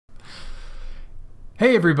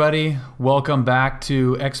Hey everybody, welcome back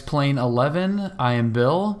to X-Plane 11. I am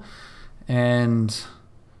Bill, and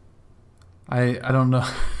I don't know.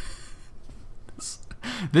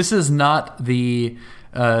 This is not the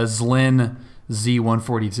Zlin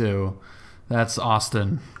Z-142. That's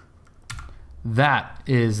Austin. That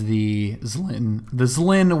is the Zlin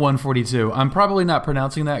 142. I'm probably not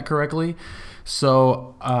pronouncing that correctly,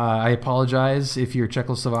 so I apologize if you're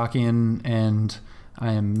Czechoslovakian and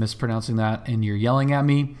I am mispronouncing that and you're yelling at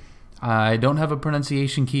me. I don't have a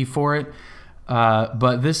pronunciation key for it,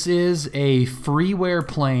 but this is a freeware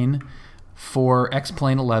plane for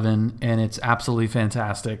X-Plane 11, and it's absolutely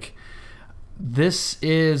fantastic. This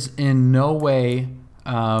is in no way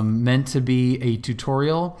meant to be a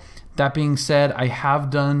tutorial. That being said, I have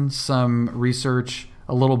done some research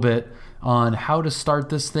a little bit on how to start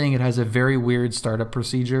this thing. It has a very weird startup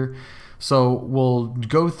procedure. So we'll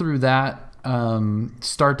go through that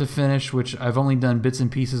start to finish, which I've only done bits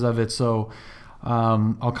and pieces of it. So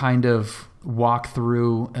I'll kind of walk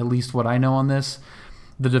through at least what I know on this.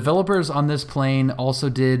 The developers on this plane also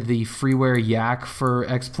did the freeware yak for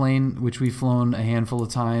X-Plane, which we've flown a handful of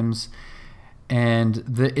times. And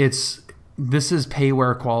this is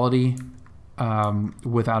payware quality,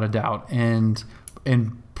 without a doubt, and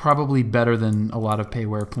probably better than a lot of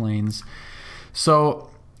payware planes. So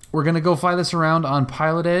we're gonna go fly this around on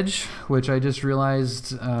Pilot Edge, which I just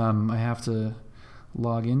realized I have to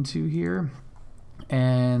log into here.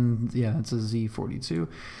 And yeah, that's a Z-42.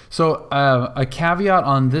 So a caveat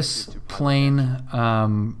on this plane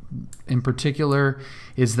in particular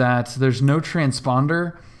is that there's no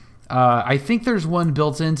transponder. I think there's one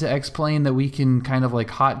built into X-Plane that we can kind of like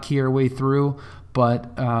hotkey our way through,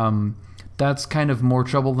 but that's kind of more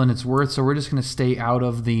trouble than it's worth. So we're just going to stay out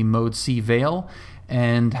of the Mode C veil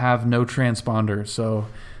and have no transponder. So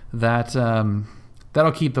that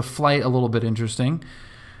that'll keep the flight a little bit interesting.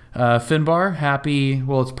 Finbar, happy.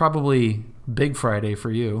 Well, it's probably Big Friday for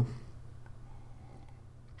you.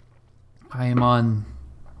 I am on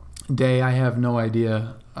day I have no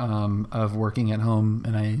idea of working at home,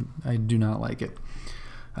 and I do not like it.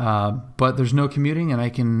 But there's no commuting, and I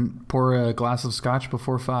can pour a glass of scotch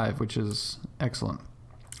before 5, which is excellent.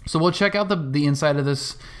 So we'll check out the inside of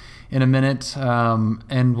this in a minute,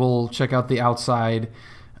 and we'll check out the outside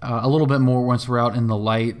a little bit more once we're out in the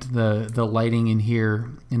light. The lighting in here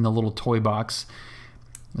in the little toy box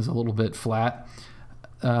is a little bit flat.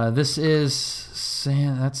 This is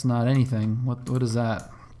sand. That's not anything. What is that?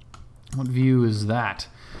 What view is that?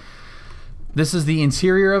 This is the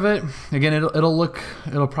interior of it. Again,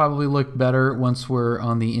 it'll probably look better once we're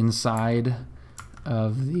on the inside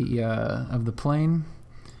of the plane,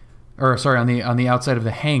 or sorry, on the outside of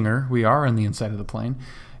the hangar. We are on the inside of the plane,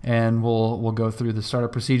 and we'll go through the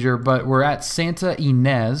startup procedure. But we're at Santa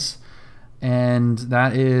Ynez, and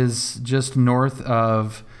that is just north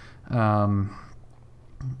of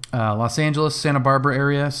Los Angeles, Santa Barbara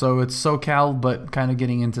area. So it's SoCal, but kind of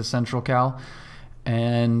getting into Central Cal.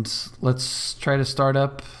 And let's try to start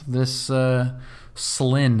up this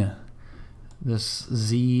Zlin, this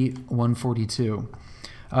Z-142.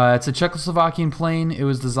 It's a Czechoslovakian plane. It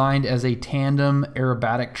was designed as a tandem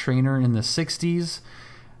aerobatic trainer in the 60s.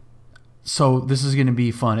 So this is going to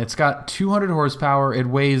be fun. It's got 200 horsepower. It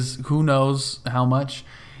weighs who knows how much.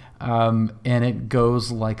 And it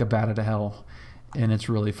goes like a bat out of hell. And it's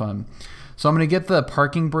really fun. So I'm going to get the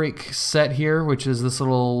parking brake set here, which is this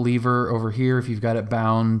little lever over here if you've got it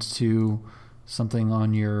bound to something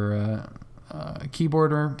on your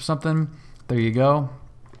keyboard or something. There you go.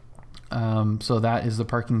 So that is the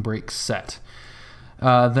parking brake set.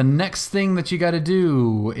 The next thing that you got to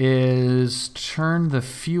do is turn the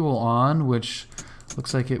fuel on, which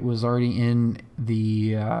looks like it was already in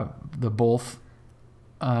the both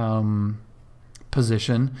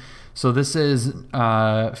position. So this is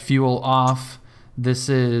fuel off, this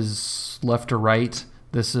is left to right,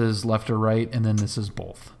 this is left to right, and then this is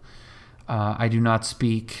both. I do not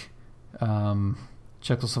speak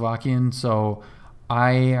Czechoslovakian, so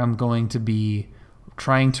I am going to be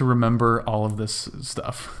trying to remember all of this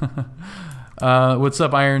stuff. What's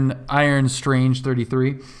up, Iron Strange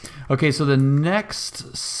 33? Okay, so the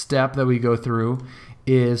next step that we go through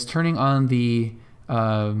is turning on the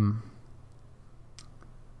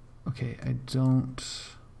okay, I don't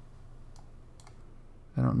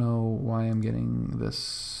know why I'm getting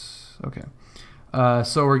this. Okay,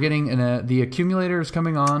 so we're getting the accumulator is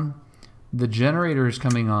coming on, the generator is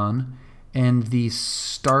coming on, and the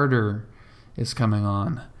starter is coming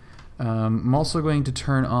on. I'm also going to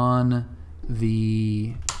turn on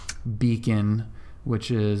the beacon,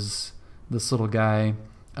 which is this little guy.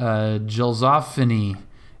 Jelzophany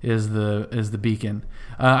is the beacon.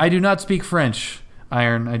 I do not speak French,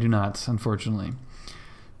 Iron. I do not, unfortunately.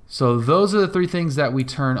 So those are the three things that we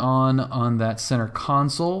turn on that center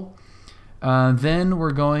console. Then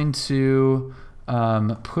we're going to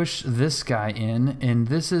push this guy in, and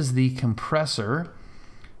this is the compressor,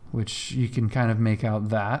 which you can kind of make out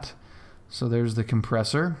that. So there's the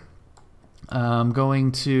compressor. I'm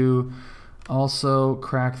going to also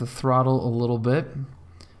crack the throttle a little bit.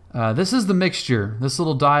 This is the mixture. This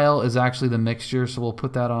little dial is actually the mixture, so we'll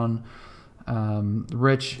put that on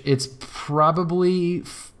rich. It's probably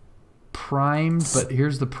primed, but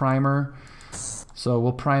here's the primer. So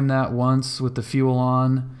we'll prime that once with the fuel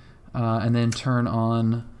on, and then turn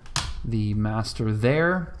on the master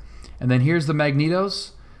there. And then here's the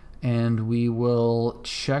magnetos, and we will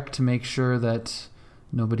check to make sure that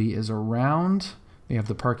nobody is around. We have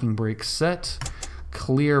the parking brake set.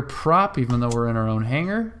 Clear prop, even though we're in our own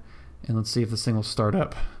hangar. And let's see if this thing will start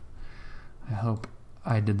up. I hope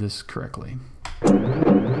I did this correctly. All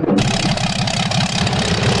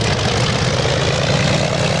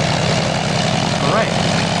right.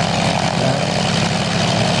 That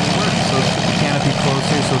works. So let's put the canopy closed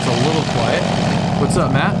here so it's a little quiet. What's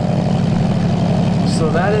up, Matt? So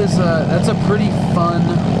that is that's a pretty fun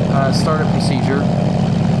startup procedure,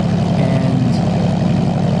 and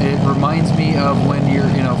it reminds me of when you're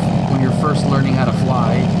first learning how to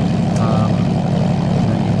fly.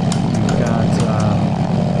 You've got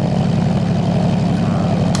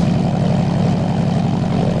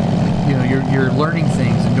you're learning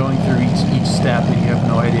things and going through each step, and you have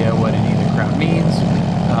no idea what any of the crap means.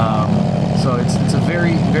 So it's a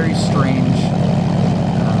very, very strange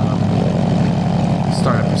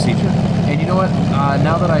startup procedure. And you know what?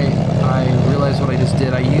 Now that I realize what I just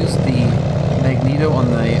did, I used the magneto on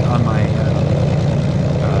my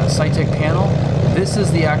SciTech panel. This is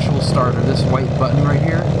the actual starter. This white button right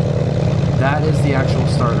here, that is the actual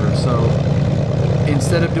starter. So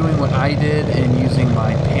instead of doing what I did and using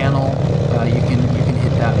my panel, you can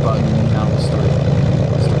hit that button and now it'll start to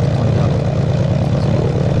plane up.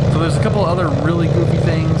 So there's a couple other really goofy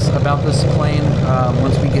things about this plane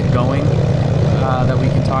once we get going that we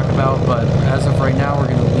can talk about, but as of right now we're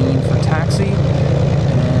going to lean for taxi, and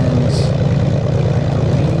I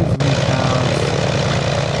believe we have...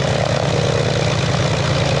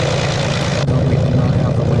 No, we do not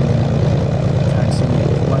have the landing taxi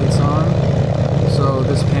lights on. So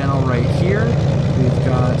this panel right here, we've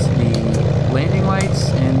got the landing lights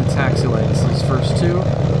and the taxi lights, those first two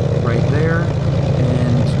right there,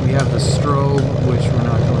 and we have the strobe, which we're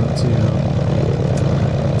not going to...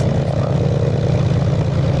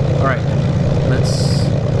 Alright, let's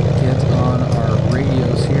get on our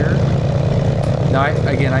radios here. Now,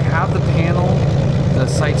 again, I have the panel, the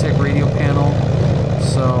SciTech radio panel,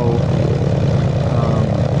 so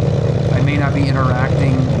I may not be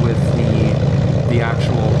interacting with the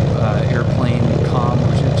actual airplane comm,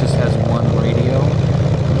 which it just has one radio,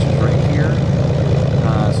 which is right here.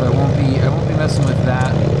 So I won't be messing with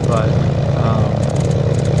that, but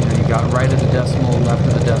you got right of the decimal, left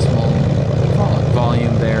of the decimal,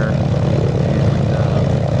 volume there, and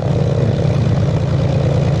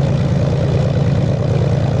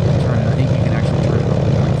I think you can actually turn it all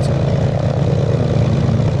the way too.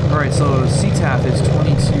 Alright, so CTAF is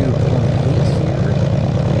 22.8 here,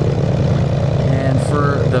 and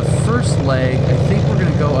for the first leg, I think we're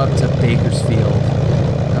going to go up to Bakersfield,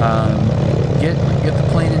 get the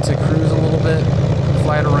plane into cruise a little bit,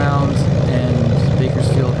 fly it around, and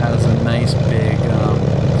Bakersfield has a nice big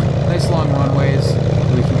nice long runways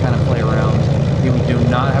we can kind of play around. We do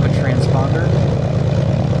not have a transponder,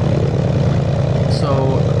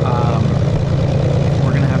 so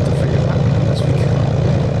we're going to have to figure that out as we go.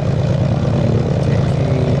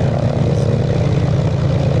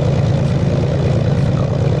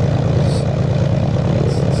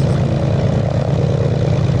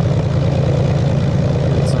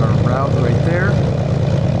 That's our route right there.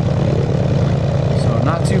 So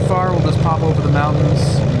not too far, we'll just pop over the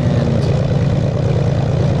mountains.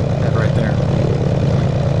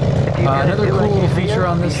 Another cool little feature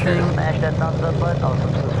on this thing. Smash that thumbs up button. Also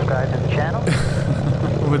subscribe to the channel.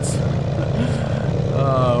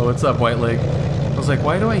 What's up, White Leg? I was like,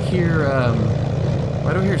 why do I hear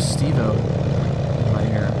Steve-O in my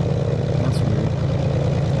ear? That's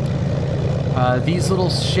weird. These little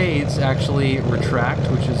shades actually retract,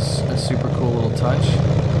 which is a super cool little touch.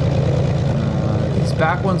 These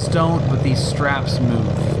back ones don't, but these straps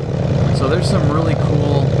move. So there's some really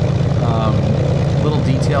cool little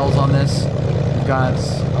details on this. We've got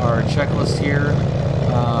our checklist here.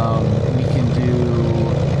 We can do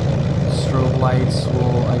strobe lights.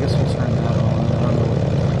 I guess we'll turn that on. I don't know what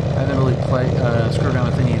screw around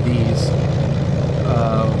with any of these.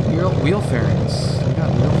 Wheel fairings. We got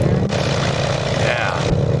wheel fairings? Yeah.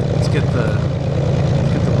 Let's get the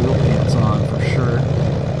wheel pants on for sure.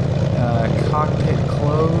 Cockpit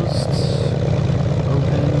closed.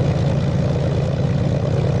 Open.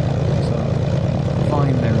 So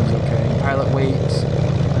volume there is okay. Pilot weight.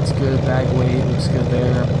 That's good. Bag weight looks good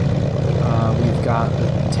there. We've got the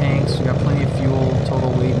tanks. We got plenty of fuel.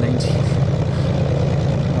 Total weight 19.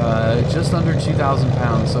 Just under 2,000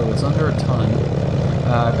 pounds, so it's under a ton.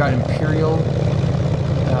 I've got Imperial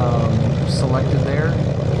selected there,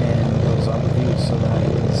 and those are reviews, so that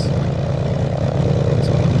is.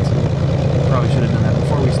 Probably should have done that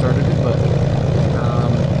before we started it, but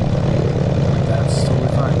that's totally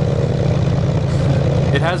fine.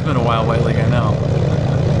 It has been a while, White Lake, I know.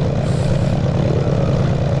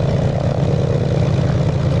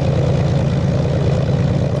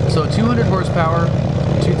 So 200 horsepower,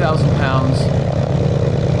 2,000 pounds.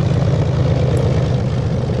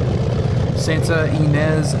 Santa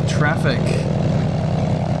Ynez traffic.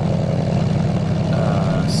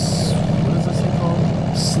 What is this thing called?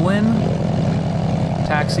 Zlin.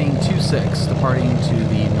 Taxiing 26, departing to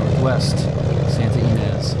the northwest. Santa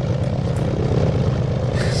Ynez.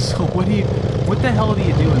 So what the hell do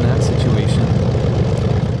you do in that situation?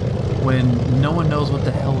 When no one knows what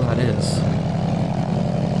the hell that is?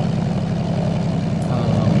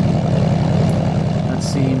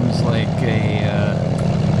 Seems like a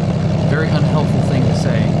very unhelpful thing to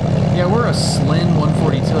say. Yeah, we're a Zlin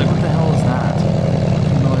 142. Like, what the hell is that? I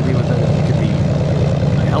have no idea what that is. It could be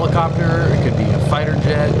a helicopter. It could be a fighter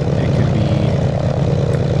jet. It could be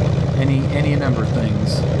any number of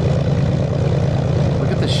things.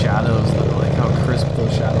 Look at the shadows, though. Like how crisp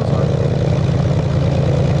those shadows are.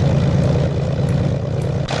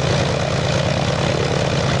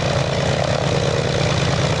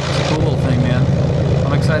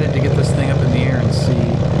 Excited to get this thing up in the air and see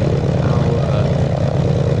how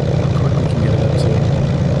quick we can get it up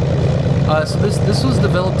to. So this was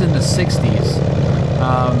developed in the 60s,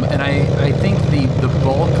 and I think the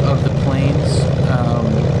bulk of the planes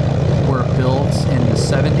were built in the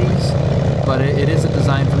 70s, but it is a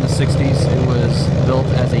design from the 60s. It was built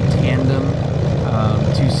as a tandem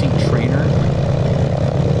two-seat trainer,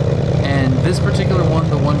 and this particular one,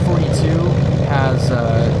 the 142, has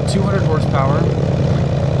 200 horsepower.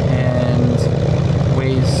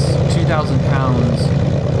 Weighs 2,000 pounds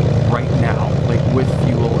right now, like with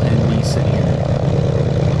fuel and me sitting in it.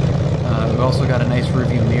 We've also got a nice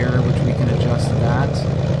rearview mirror, which we can adjust that,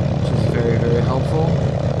 which is very, very helpful.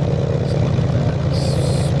 So look at that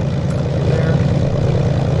there.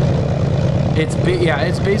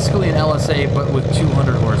 It's basically an LSA, but with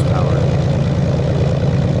 200 horsepower.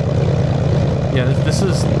 Yeah, this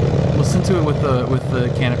is. Listen to it with the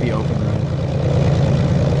canopy open, right?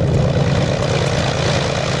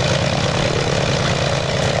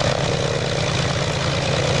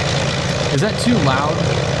 Is that too loud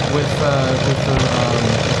with my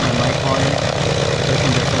mic volume? So I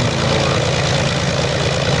can definitely lower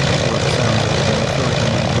what it sounds like. I feel like it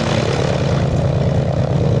might be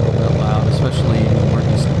a little bit loud, especially when we're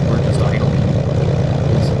just idling.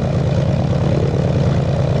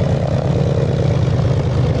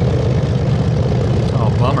 Oh,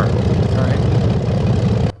 bummer. All right.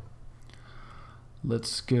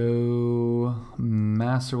 Let's go.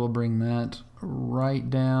 Master will bring that right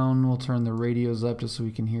down. We'll turn the radios up just so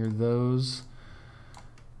we can hear those.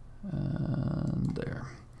 And there.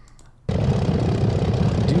 I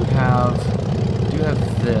do have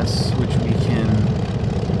this, which we can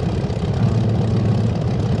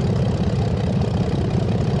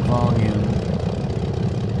volume.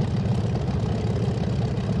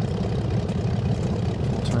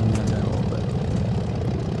 We'll turn that down a little bit.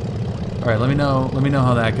 All right, let me know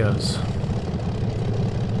how that goes.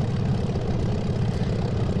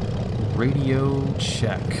 Radio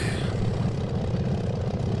check.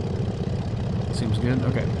 Seems good.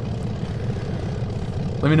 Okay.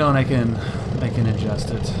 Let me know and I can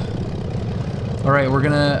adjust it. All right, we're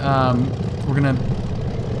gonna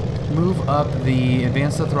move up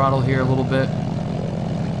advance the throttle here a little bit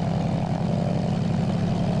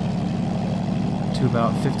to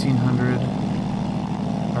about 1,500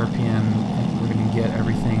 RPM, and we're gonna get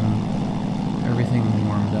everything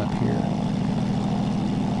warmed up here.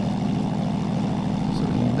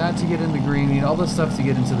 That to get in the green, we need all this stuff to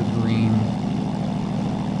get into the green,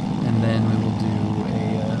 and then we will do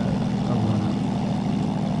a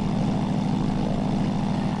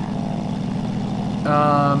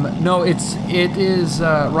run-up. No, it is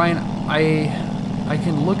Ryan. I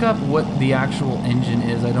can look up what the actual engine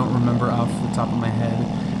is. I don't remember off the top of my head.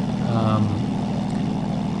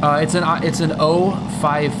 It's an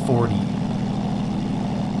 0540.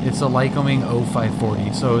 It's a Lycoming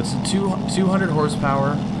 0540. So it's 200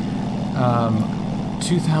 horsepower,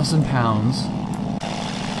 2,000 pounds,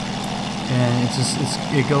 and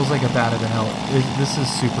it goes like a bat out of hell. This is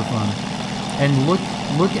super fun. And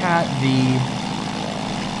look at the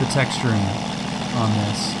texturing on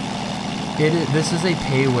this. This is a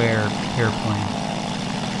pay-wear airplane.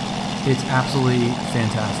 It's absolutely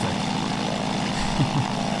fantastic.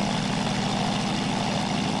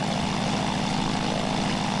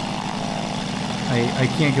 I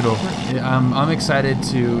can't get over it. I'm excited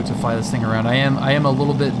to fly this thing around. I am a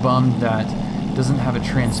little bit bummed that it doesn't have a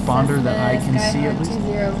transponder that I can see at least.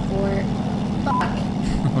 204. Fuck.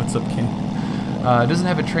 What's up, King? It doesn't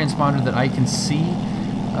have a transponder that I can see,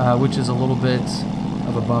 which is a little bit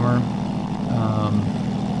of a bummer.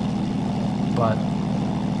 But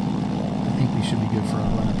I think we should be good for a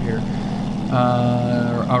run up here.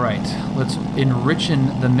 All right, let's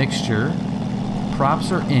enrichen the mixture.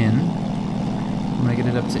 Props are in. I'm gonna get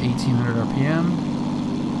it up to 1800 RPM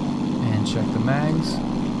and check the mags.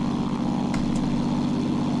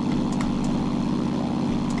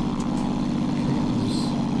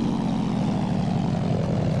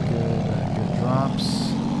 Okay, good drops.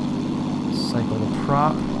 Cycle the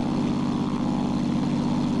prop.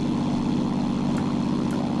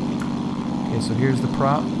 Okay, so here's the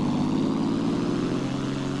prop.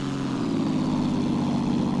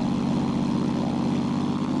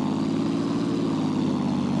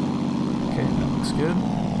 Good.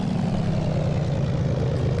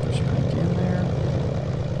 Push back in there.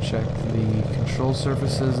 Check the control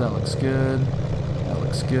surfaces. That looks good. That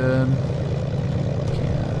looks good.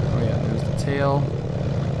 Oh yeah, there's the tail.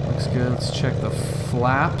 Looks good. Let's check the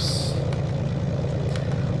flaps.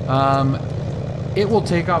 It will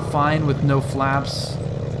take off fine with no flaps.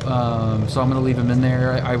 So I'm going to leave them in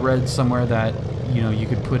there. I read somewhere that you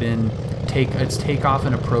could put in it's takeoff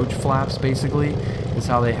and approach flaps. Basically, is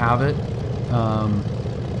how they have it.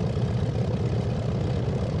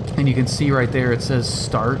 And you can see right there it says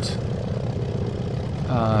start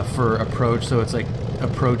for approach, so it's like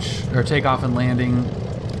approach or takeoff and landing,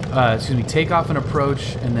 excuse me, takeoff and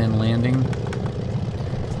approach and then landing.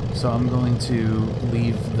 So I'm going to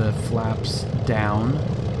leave the flaps down.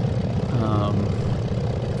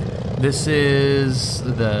 This is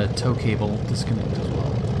the tow cable disconnect as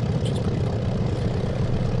well, which is pretty cool.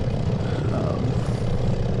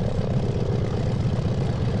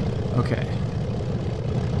 Okay.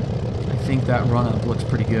 I think that run-up looks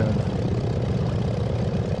pretty good.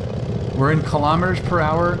 We're in kilometers per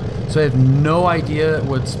hour, so I have no idea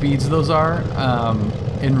what speeds those are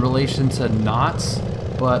in relation to knots,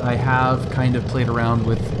 but I have kind of played around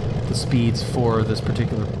with the speeds for this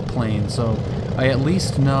particular plane, so I at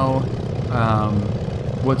least know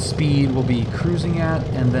what speed we'll be cruising at,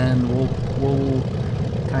 and then we'll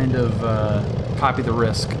kind of copy the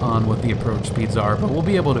risk on what the approach speeds are, but we'll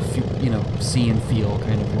be able to see and feel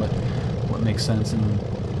kind of what makes sense, and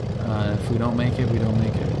if we don't make it, we don't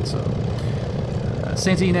make it. So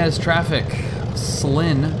Santa Ynez traffic,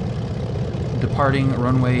 Zlin departing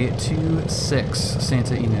runway 26,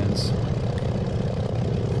 Santa Ynez.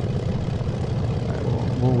 Right,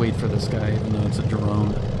 we'll wait for this guy, even though it's a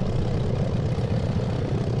drone.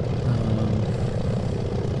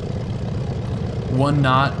 1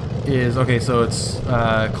 knot is okay, so it's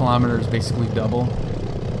kilometers basically double.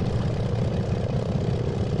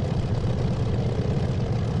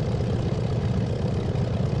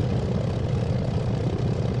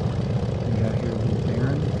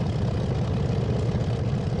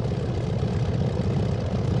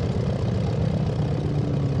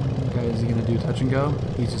 Touch and go.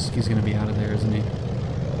 He's gonna be out of there, isn't he?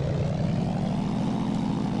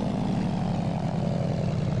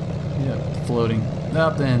 Yep, floating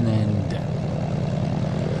up and then down.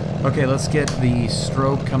 Okay, let's get the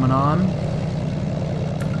strobe coming on.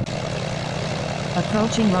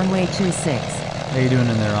 Approaching runway 26. How you doing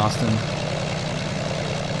in there, Austin?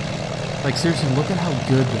 Like seriously, look at how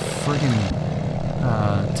good the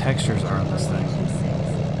friggin' textures are on this thing.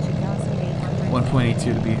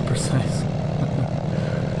 1.82 to be precise.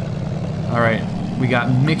 Alright, we got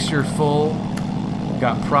mixture full,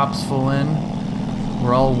 got props full in,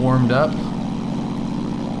 we're all warmed up.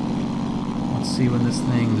 Let's see when this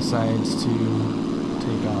thing decides to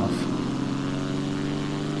take off.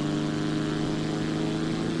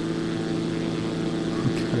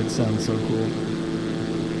 God, it sounds so cool.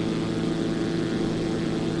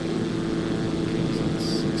 Okay, so it's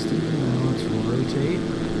 60, now let's rotate.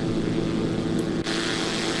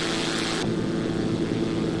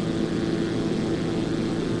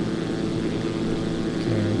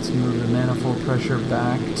 let's move the manifold pressure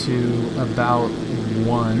back to about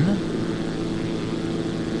 1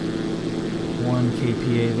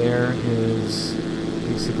 kPa. There is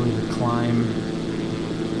basically the climb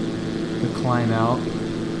out.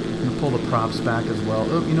 I'm gonna pull the props back as well.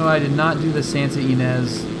 Oh, you know, I did not do the Santa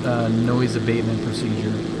Ynez noise abatement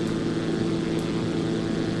procedure.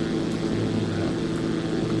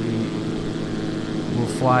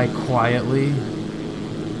 We'll fly quietly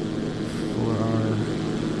for our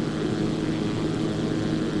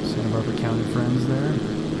Santa Barbara County friends there.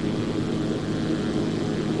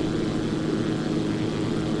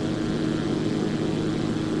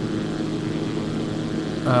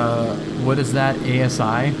 What is that,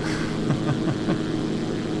 ASI?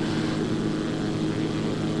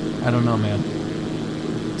 I don't know, man.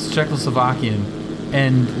 It's Czechoslovakian,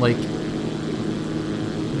 and like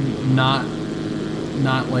not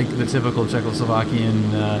like the typical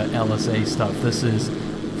Czechoslovakian LSA stuff. This is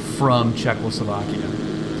from Czechoslovakia.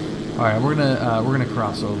 All right, we're gonna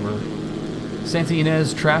cross over. Santa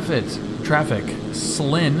Ynez traffic,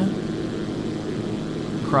 Zlin.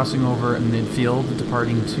 Crossing over midfield,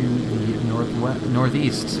 departing to the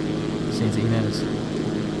northeast, Santa Ynez.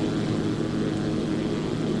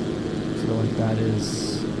 I feel like that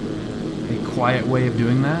is a quiet way of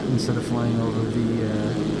doing that instead of flying over the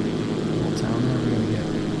little town there. We're gonna get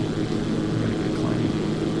climbing.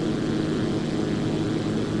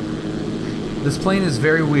 This plane is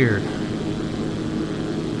very weird.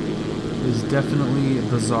 It is definitely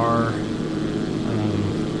bizarre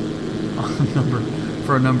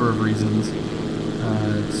for a number of reasons.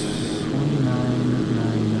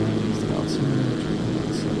 2999 is the altimeter.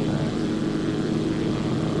 Set that.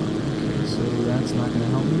 Okay, so that's not going to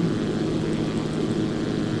help me.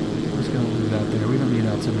 We're just going to leave that there. We don't need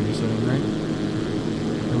altimeter setting, right?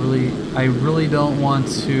 I really don't want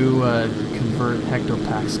to convert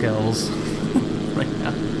hectopascals right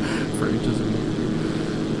now for inches of mercury.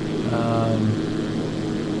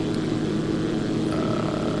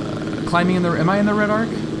 Climbing in the... Am I in the red arc?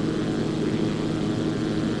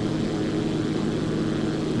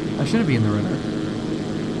 I shouldn't be in the red arc.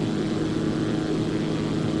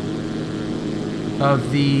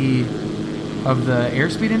 Of the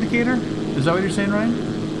airspeed indicator? Is that what you're saying, Ryan?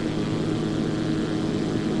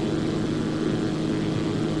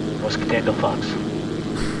 Mosquito Fox.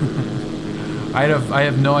 I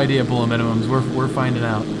have no idea below minimums. We're finding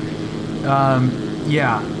out.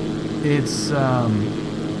 Yeah, it's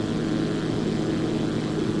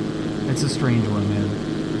a strange one, man.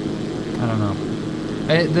 I don't know.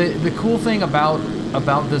 The cool thing about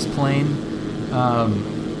this plane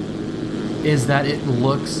is that it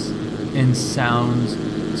looks and sounds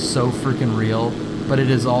so freaking real, but it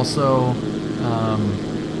is also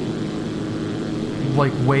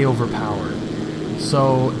like way overpowered.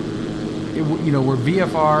 So you know, we're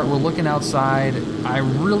VFR, we're looking outside. I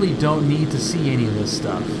really don't need to see any of this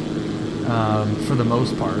stuff for the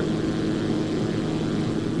most part.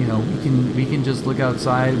 You know, we can just look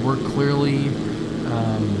outside. We're clearly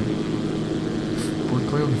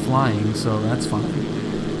flying, so that's fine.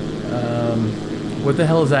 What the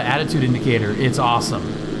hell is that attitude indicator? It's awesome.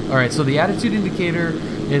 All right, so the attitude indicator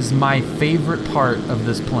is my favorite part of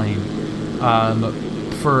this plane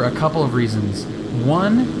for a couple of reasons.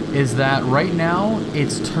 One is that right now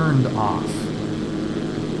it's turned off.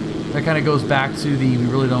 That kind of goes back to the we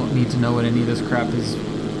really don't need to know what any of this crap is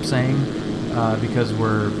saying because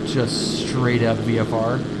we're just straight up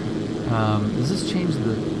VFR. Does this change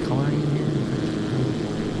the coloring in here?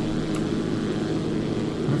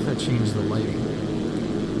 I wonder if that changed the lighting.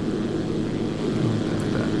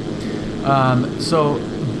 So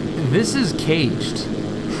this is caged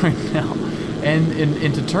right now,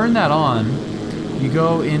 and to turn that on, you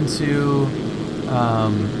go into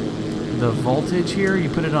the voltage here. You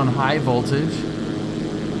put it on high voltage,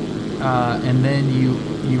 and then you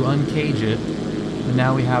uncage it, and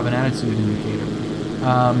now we have an attitude indicator.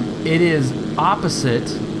 It is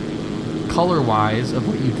opposite color-wise of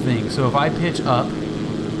what you'd think. So if I pitch up,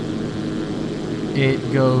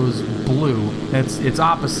 it goes blue. It's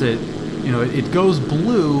opposite. You know, it goes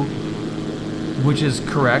blue, which is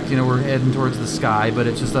correct. You know, we're heading towards the sky, but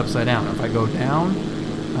it's just upside down. If I go down,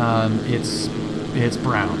 it's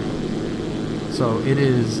brown. So it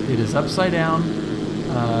is upside down,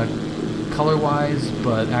 color-wise,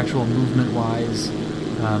 but actual movement-wise,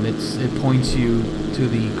 it points you to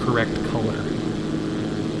the correct color.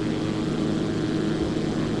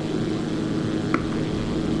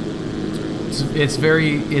 It's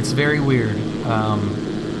very weird.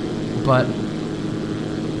 But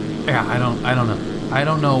yeah, I don't know. I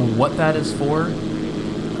don't know what that is for.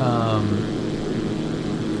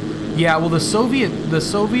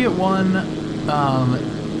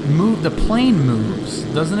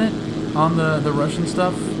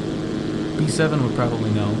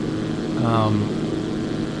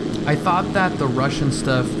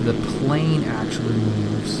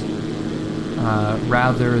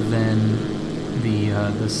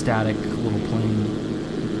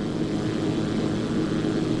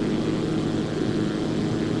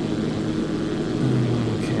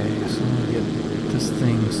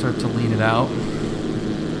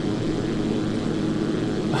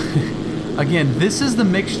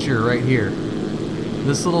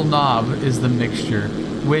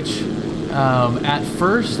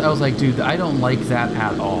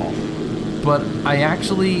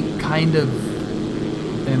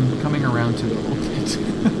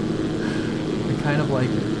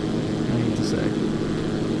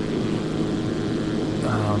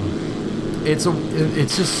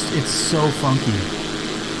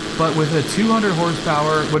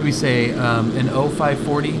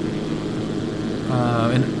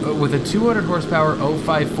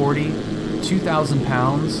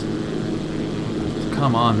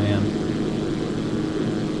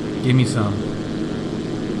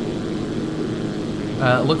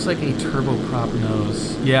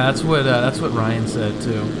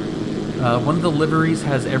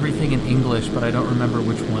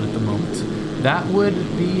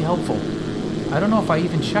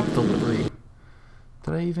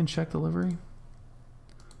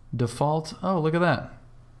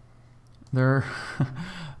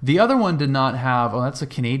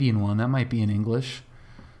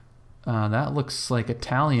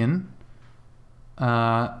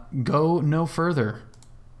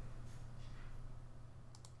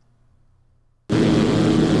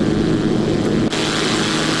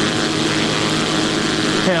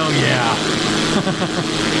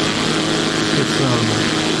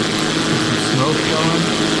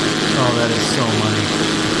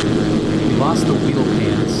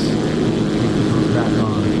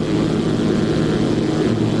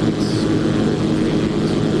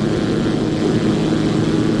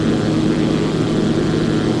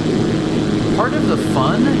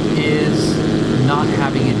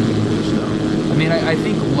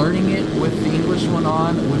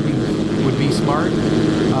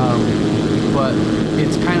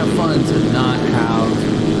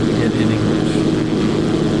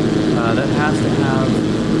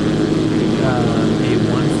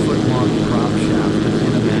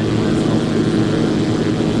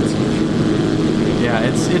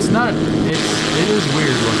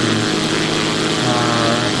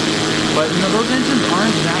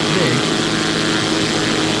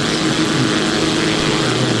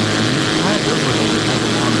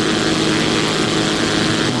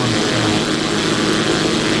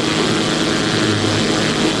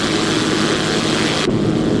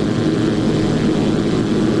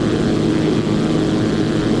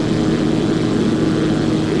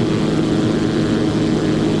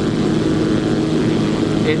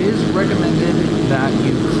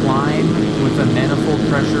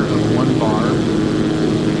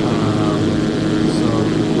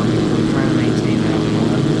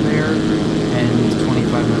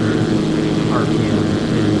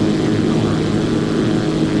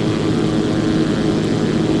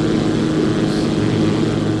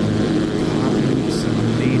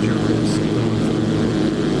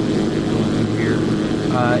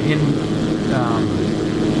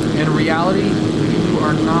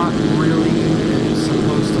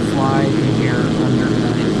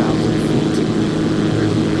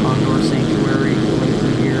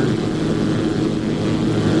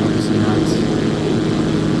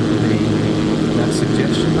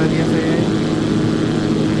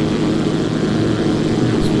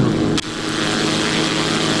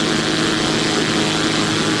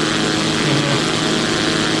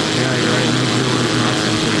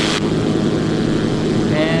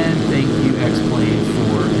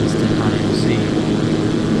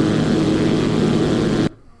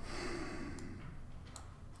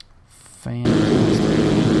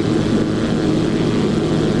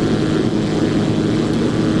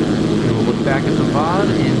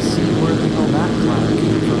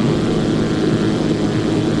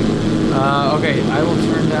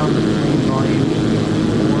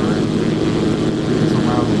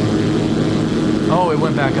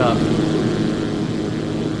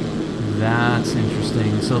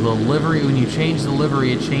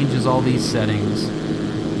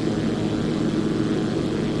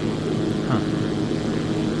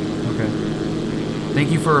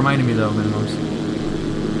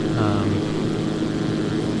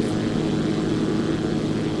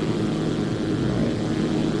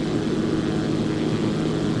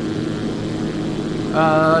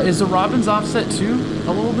 Is the Robin's offset too?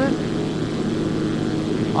 A little bit?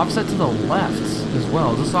 Offset to the left as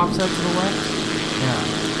well. Is this offset to the left? Yeah.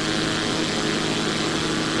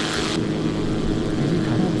 Maybe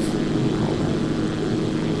kind of, what do you call that?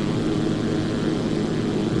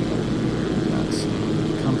 We got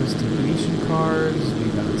some compass deviation cards. We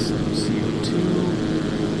got some CO2.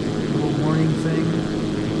 Little warning thing.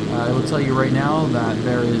 I will tell you right now that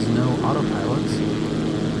there is no autopilot.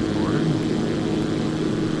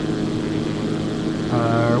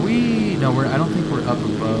 Are we? No, I don't think we're up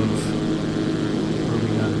above where we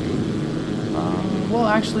gotta be. Well,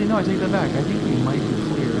 actually, no, I take that back. I think we might be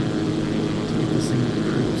clear to get this thing to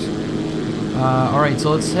cruise. Alright,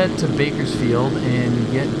 so let's head to Bakersfield and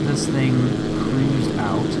get this thing cruised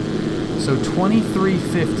out. So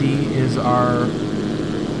 2350 is our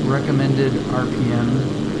recommended RPM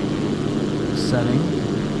setting.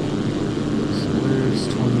 So where's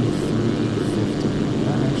 2350?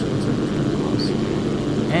 That actually looks like it's pretty close.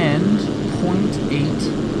 And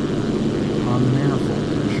 0.8 on the manifold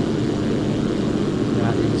pressure.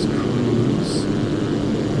 That is cruise.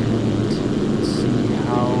 And let's see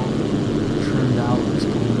how trimmed out this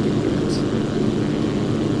plane can get.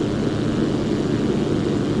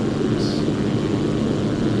 Let's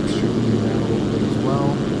make sure we do that a little bit as well.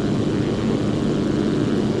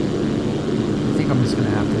 I think I'm just going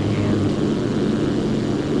to have to hand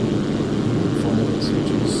full this, which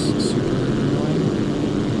is super annoying.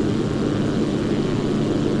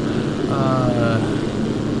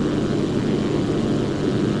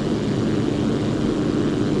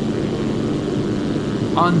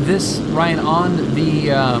 On this, Ryan, on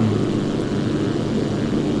the,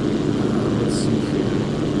 let's see here.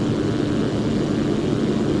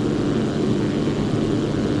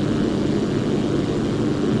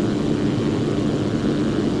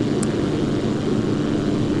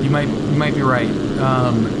 You might be right.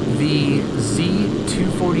 The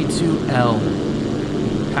Z-242L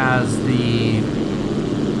has the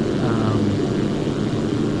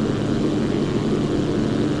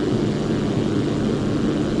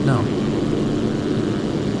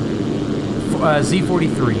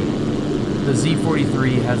Z-43. The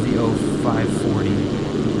Z-43 has the 0540.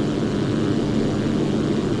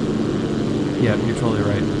 Yeah, you're totally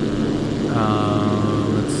right.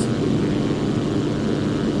 Let's see.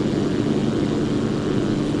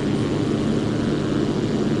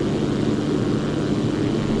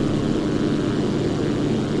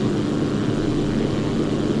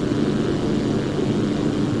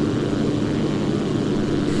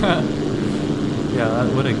 Yeah,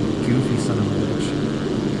 what a goofy son of a bitch.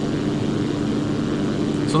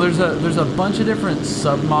 So there's a bunch of different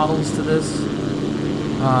submodels to this,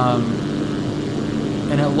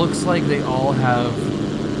 and it looks like they all have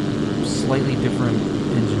slightly different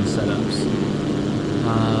engine setups.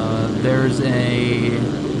 There's an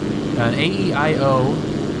AEIO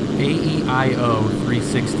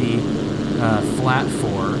 360 flat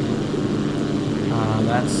 4.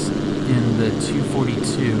 That's in the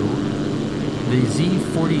 242. The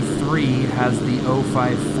Z-43 has the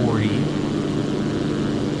 0540.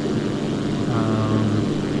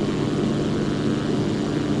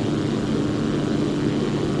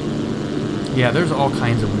 Yeah, there's all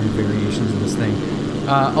kinds of weird variations in this thing.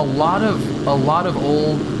 A lot of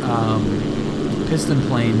old piston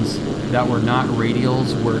planes that were not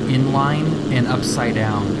radials were inline and upside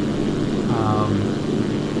down,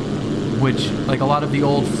 which, like a lot of the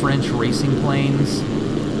old French racing planes,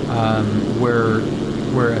 were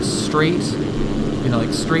a straight,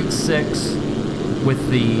 like straight six with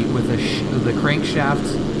the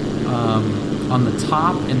crankshaft on the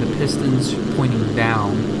top and the pistons pointing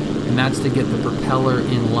down, and that's to get the propeller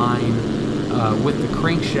in line with the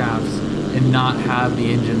crankshaft and not have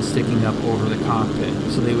the engine sticking up over the cockpit.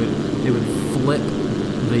 So they would flip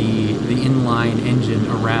the inline engine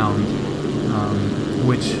around,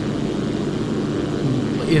 which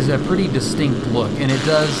is a pretty distinct look, and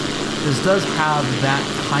this does have that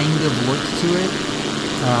kind of look to it,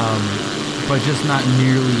 but just not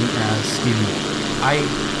nearly as skinny.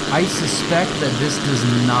 I suspect that this does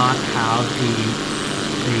not have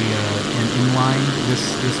an inline,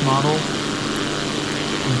 this model.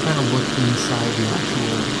 I'm trying to look inside the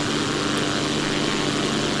actual.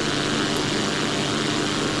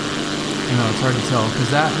 I know, it's hard to tell because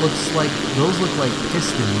those look like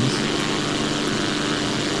pistons.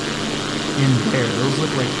 In there, those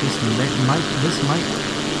look like pistons. This might,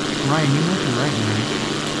 Ryan, you might be right, man.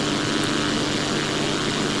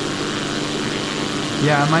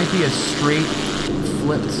 Yeah, it might be a straight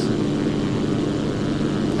flipped,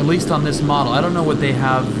 at least on this model. I don't know what they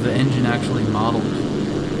have the engine actually modeled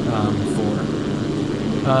for.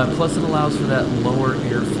 Plus it allows for that lower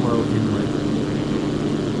airflow inlet.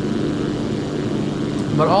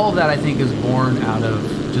 But all of that, I think, is born out of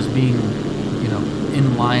just being, you know,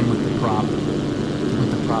 in line with the prop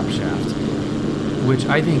shaft, which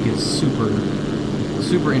I think is super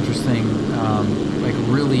interesting, like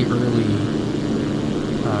really early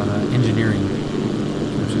engineering,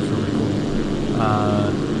 which is really cool.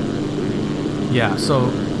 Yeah,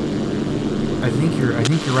 so I think you're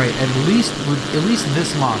right. At least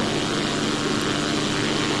this model.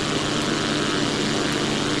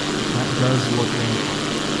 That does look like,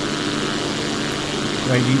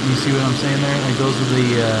 right? You see what I'm saying there? Like those are the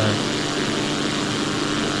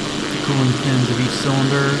cooling fins of each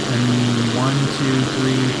cylinder, and 1, 2,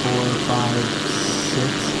 3, 4, 5, 6.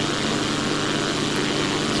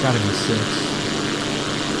 It's got to be 6.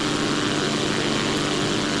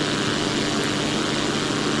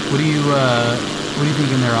 What do you think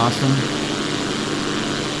in there, Austin?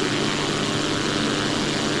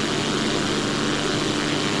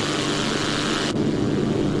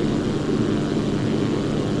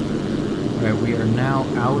 All right, we are now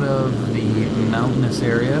out of the mountainous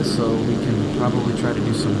area, so we can probably try to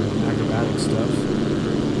do some acrobatic stuff.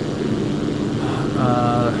 I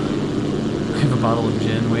have a bottle of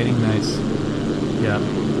gin waiting. Nice. Yeah.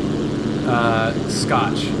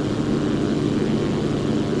 Scotch.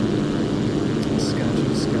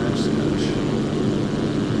 Scotch.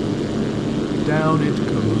 Down it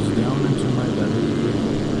goes, down into my belly.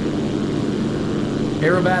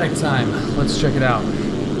 Aerobatic time. Let's check it out.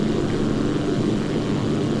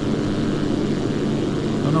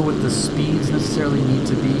 I don't know what the speeds necessarily need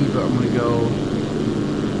to be, but I'm going to go,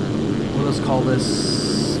 what let's call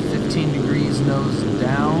this, 15 degrees nose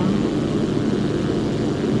down.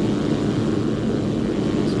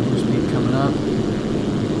 Some more speed coming up.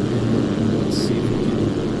 And let's see if we can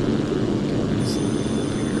get this up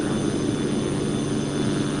here.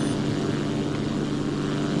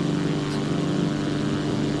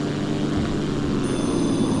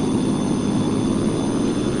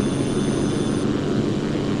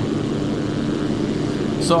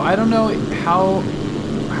 So I don't know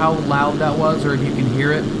how loud that was, or if you can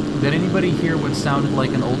hear it. Did anybody hear what sounded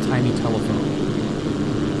like an old-timey telephone?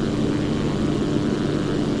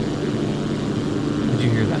 Did you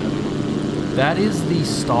hear that? That is the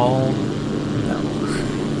stall bell.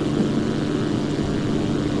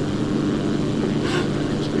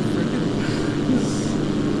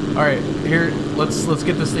 All right, here, let's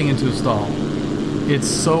get this thing into a stall. It's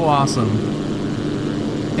so awesome.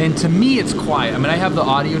 And to me, it's quiet. I mean, I have the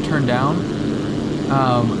audio turned down,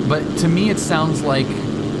 but to me, it sounds like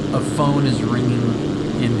a phone is ringing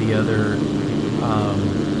in the other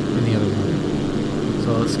room.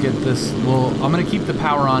 So let's get this. Well, I'm gonna keep the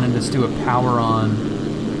power on and just do a power on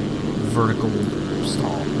vertical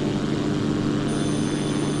stall.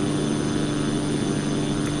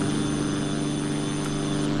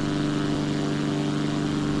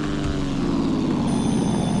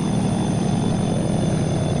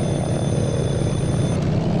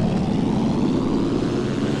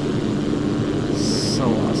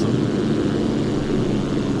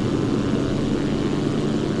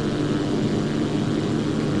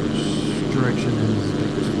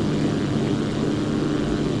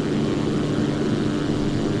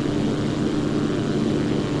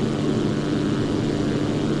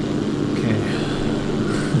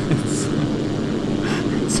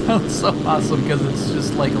 Sounds so awesome because it's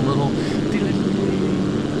just like a little.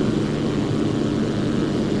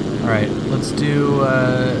 All right, let's do.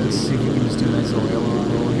 Let's see if we can just do a nice little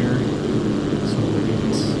aileron roll here. So we'll get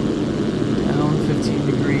down 15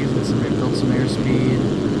 degrees. Let's build some airspeed.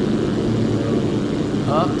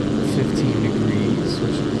 Up 15 degrees,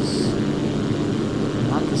 which is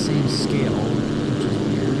not the same scale, which is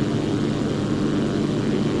weird.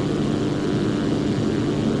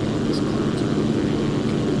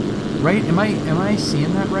 Right? Am I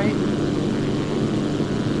seeing that right?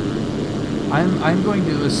 I'm going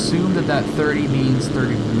to assume that 30 means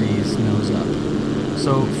 30 degrees nose up.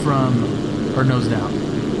 So or nose down.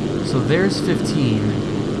 So there's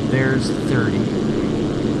 15, there's 30.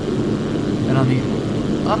 And on the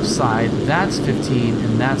upside, that's 15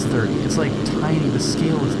 and that's 30. It's like tiny. The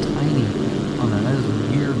scale is tiny on that. That is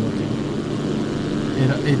weird looking.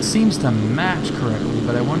 It seems to match correctly,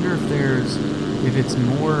 but I wonder if it's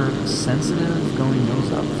more sensitive going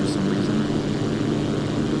nose up for some reason.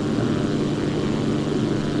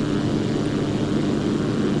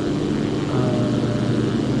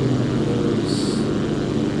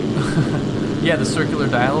 Yeah, the circular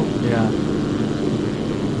dial. Yeah.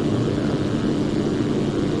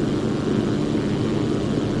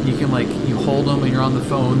 you can like, you hold them and you're on the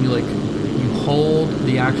phone, you hold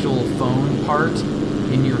the actual phone part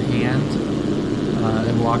in your hand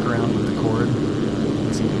and walk around with the cord.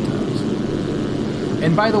 That's some good times.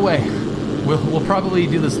 And by the way, we'll probably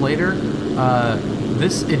do this later.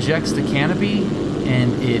 This ejects the canopy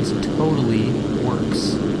and it totally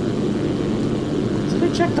works. Does it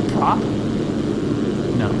eject the prop?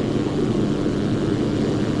 No.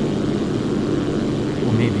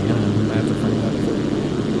 Well, maybe. I don't know. I have to find out.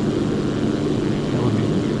 That would be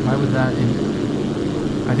weird. Why would that...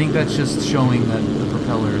 I think that's just showing that the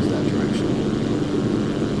propeller is that direction.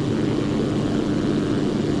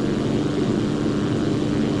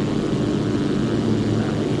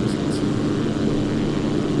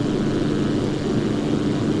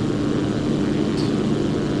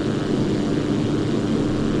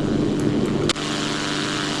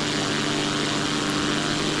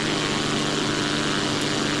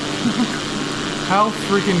 How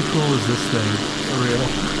freaking cool is this thing? For real.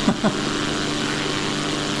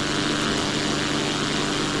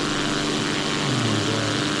 Oh my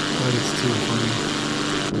god. That is too funny.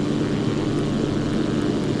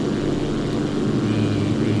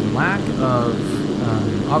 The lack of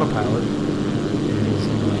autopilot is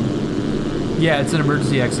annoying. Yeah, it's an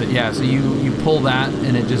emergency exit. Yeah, so you pull that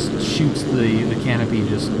and it just shoots the canopy,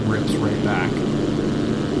 just rips right back.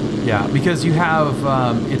 Yeah, because you have,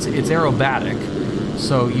 it's aerobatic.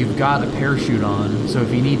 So you've got a parachute on, so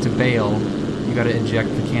if you need to bail, you got to eject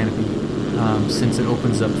the canopy. Since it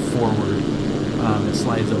opens up forward, it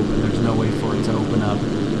slides open. There's no way for it to open up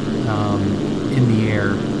in the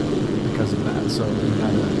air because of that. So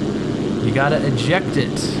you gotta eject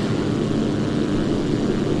it.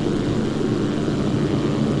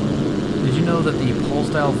 Did you know that the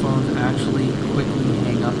pole-style phones actually quickly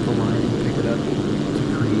hang up the line and pick it up to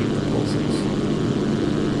create the pulses?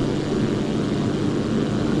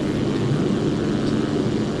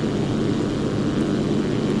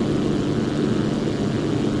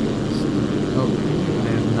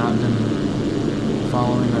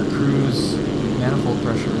 Following our cruise manifold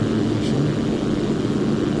pressure regulation.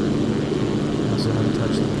 Also haven't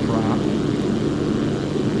touched the prop.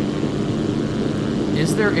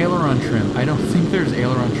 Is there aileron trim? I don't think there's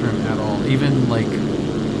aileron trim at all. Even like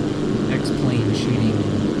X-plane sheeting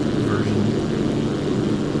version.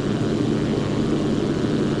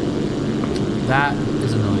 That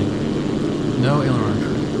is annoying. No aileron trim.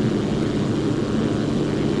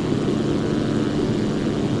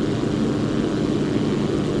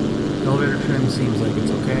 Elevator trim seems like it's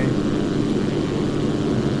okay.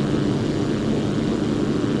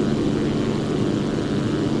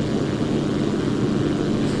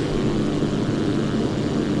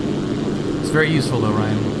 It's very useful though,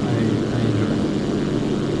 Ryan. I enjoy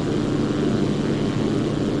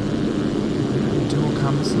it. Dual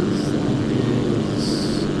compasses. That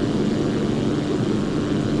is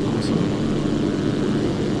awesome.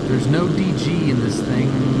 There's no DG in this thing,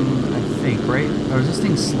 I think, right? Or is this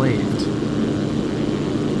thing slaved?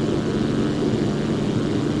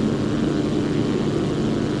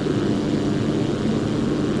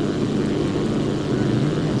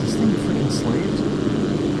 Is this thing freaking slaved?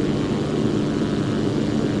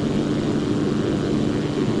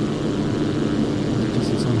 Or is it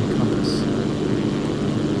just its own compass?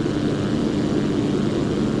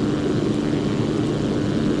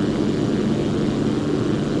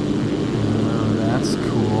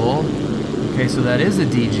 Okay, so that is a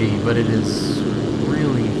DG, but it is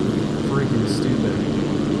really freaking stupid.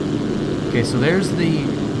 Okay, so there's the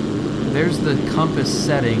compass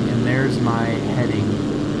setting, and there's my heading.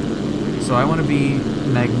 So I want to be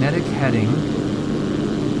magnetic heading.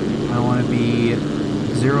 I want to be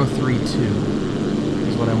 032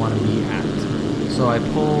 is what I want to be at. So I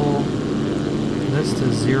pull this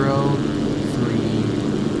to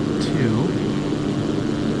 032,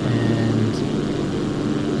 and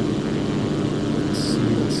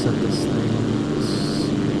set this thing.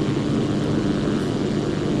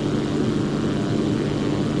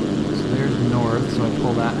 So there's north, so I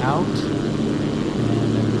pull that out,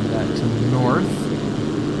 and then move that to north.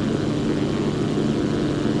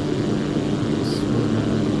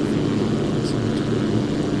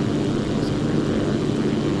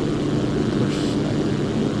 Push that.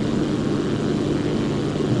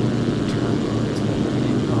 And turn onto the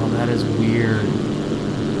heading. Oh, that is weird.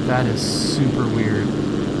 That is super weird.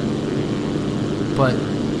 But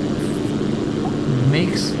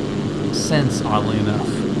makes sense, oddly enough.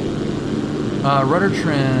 Rudder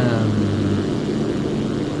trim.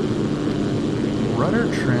 Rudder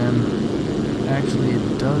trim. Actually,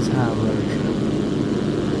 it does have rudder trim.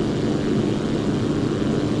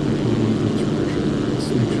 Let's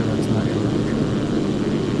make sure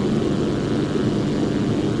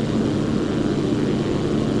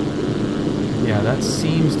That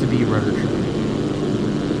seems to be rudder trim.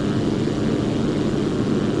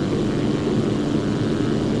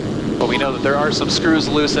 Well, we know that there are some screws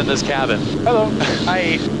loose in this cabin. Hello.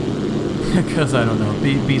 Hi. Because I don't know.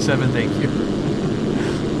 B7, thank you.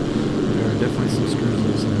 There are definitely some screws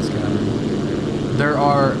loose in this cabin.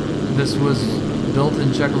 This was built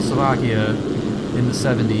in Czechoslovakia in the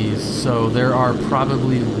 70s, so there are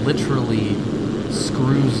probably literally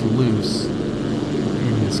screws loose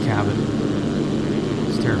in this cabin.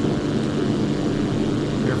 It's terrible.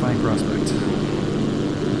 Terrifying prospect.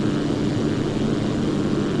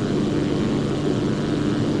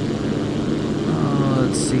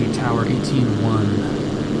 Let's see, Tower 18-1.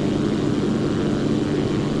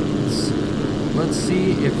 Let's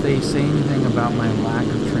see if they say anything about my lack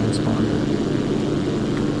of transponder.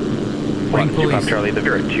 Ring police. Charlie, the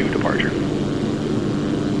Vera 2 departure.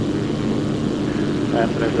 So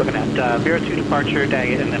they're looking at Vera 2 departure,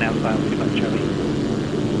 Daggett, and then outside 2 Charlie.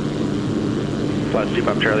 Flight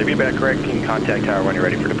 2 Charlie, be back correct. You can contact tower when you're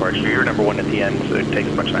ready for departure. You're number 1 at the end, so it takes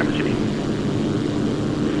as much time as you need.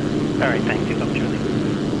 All right, thanks, 2 Charlie.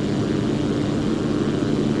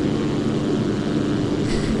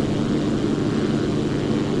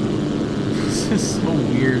 This is so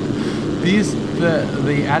weird.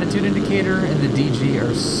 The attitude indicator and the DG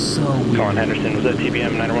are so weird. Colin Henderson, was that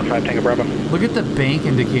TBM 915 Tango Bravo? Look at the bank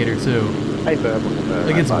indicator too. Hey,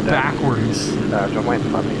 Like it's backwards. John Wayne,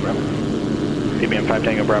 5 Tango Bravo. TBM 5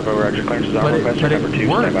 Tango Bravo, Roger, clearance is on request, But number 2, it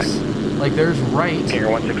works. standby. Like there's right. Hangar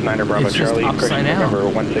 169er Bravo It's just Charlie, upside correction down. number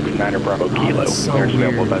 169er Bravo Kilo. That's so Clearance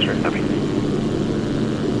available, weird. advisory, copy.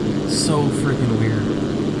 So freaking weird.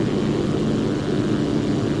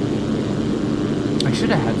 I should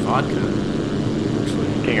have had vodka.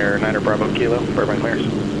 Hangar 9er Bravo Kilo, Burbank clearance.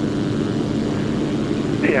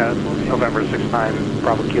 Yeah, November 69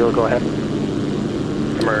 Bravo Kilo, go ahead.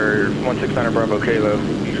 Number 169er Bravo Kilo,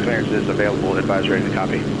 clearance is available, advisory ready to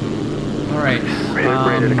copy. Alright.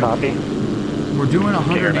 Ready to copy. We're doing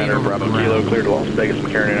 108 Hangar 9er over Bravo ground. Kilo, clear to Las Vegas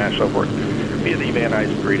McCarran International Airport. Via the Van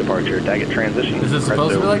Nuys 3 departure, Daggett transition. Is it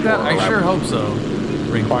supposed to be like that? I sure hope so.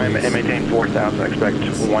 Ring Climb police. and maintain 4,000, expect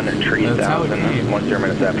 130,000, That's how it came. 10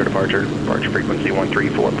 minutes after departure. Departure frequency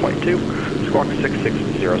 134.2, squawk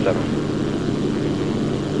 6607.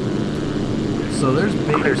 So there's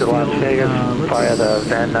Clear to Las Vegas via the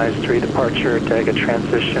Van Nuys 3 departure, Daggett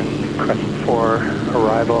transition, crest 4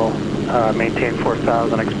 arrival, maintain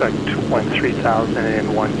 4,000, expect 13,000 and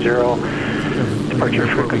 10. Departure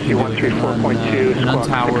frequency 134.2, squawk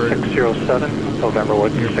 6607, November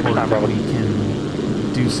 169 Bravo. We can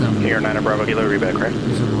do some Here, 9 Bravo Kilo, reback, right?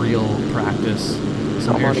 do some real practice,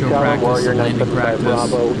 some air show practice, some landing practice.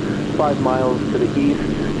 Bravo, 5 miles to the east,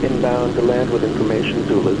 inbound to land with information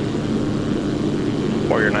Zulu.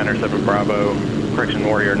 Warrior 907 Bravo, correction,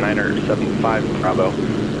 Warrior 975 Bravo,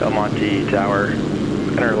 Del Monte Tower,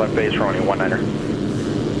 enter left base for only 19er.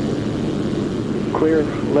 Clear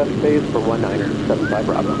left base for 19er, 75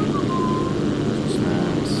 Bravo.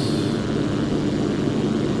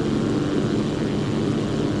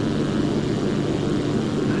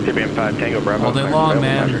 TBM 5 Tango Bravo. All day long,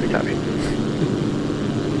 man. Ready to copy.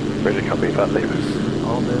 Ready to copy, 5 Davis.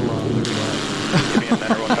 All day long, look at that. TBM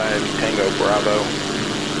 915 Tango Bravo.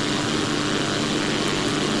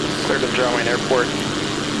 Clear to John Wayne Airport.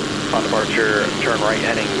 On departure, turn right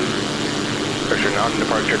heading. On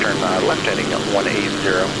departure, turn left heading at 180.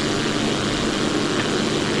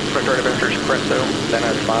 Expect right of enters Cresto, then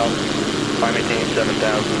as filed. Climb maintain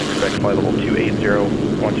 7,000, expect flight level 280,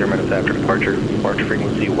 10 minutes after departure. Departure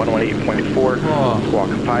frequency 118.4, squawk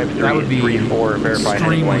 5334, verify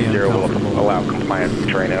heading 10 will allow compliance with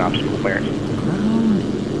terrain and obstacle clearance.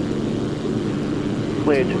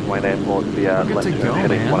 Clear to Wayne Airport via Good to left go,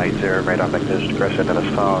 heading man. 180, radar vectors to Crescent and as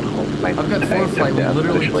filed. I've got 4-flight, we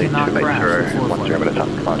literally cannot crash with 4-flight. 10 minutes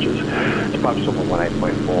after departures. Departures over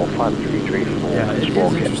 18.4, 5334, Yeah, it is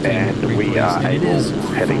squawk, interesting, and we are and it is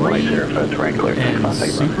heading free 10 for terrain clearance.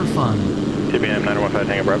 and super fun. TBM 915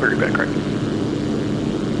 Tango Bravo, reback correct.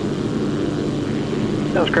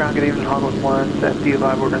 Nose ground, good evening, Honolulu 1, at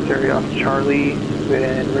D5 ordnance area off Charlie,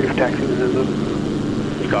 and ready for taxi with Zulu.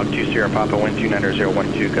 Squawk 20 Papa, wind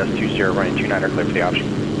 29012, gust 20, running 29er, clear for the option.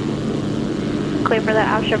 Clear for that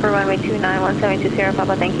option for runway 29, 1720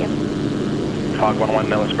 Papa, thank you. Hog 11,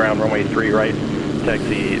 Nellis ground, runway 3 right,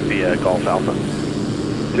 taxi via Golf Alpha.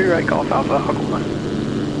 3 right, Golf Alpha, Hog 1.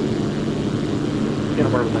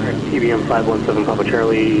 TBM 517 Papa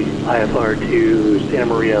Charlie, IFR to Santa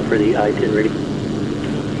Maria for the I-10 ready.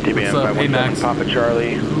 TBM What's up? Hey, 517 Max. Papa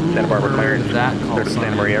Charlie, Santa Barbara Who clearance, heard that call clear to Santa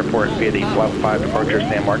sign? Maria Airport via the Flight 5 departure,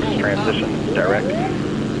 San Marcos transition, direct.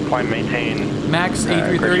 climb, maintain. Max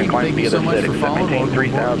A330, thank you so much for following. Maintain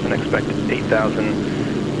 3,000, expect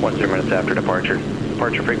 8,000, 10 minutes after departure.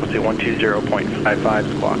 Departure frequency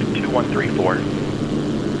 120.55, squawk 2134.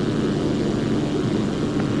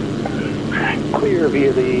 Clear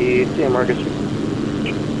via the San Marcos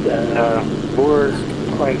board,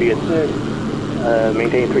 climb via 6,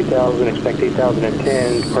 maintain 3,000, expect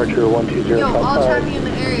 8,010, departure 12055. Yo, all traffic in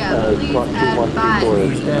the area,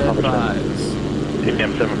 please advise.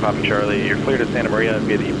 CPM 7 Papa Charlie, you're cleared at Santa Maria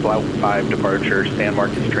via the Flout 5 departure, San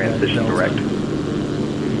Marcos transition direct.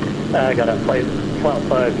 I got a flight Flout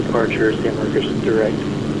 5 departure, San Marcos direct,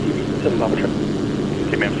 7 Papa Charlie.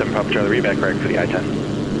 CPM 7 Papa Charlie, reback correct for the I-10.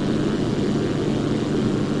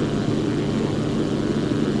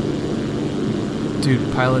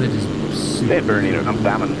 Dude, piloted is super. San Bernardino, I'm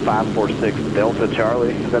Diamond 546 Delta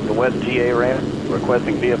Charlie. Is at the West GA ramp.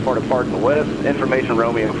 Requesting VF4 depart in the west. Information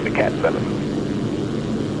Romeo for the Cat 7.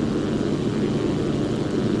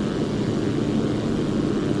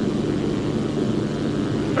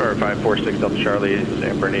 Number 546 Delta Charlie,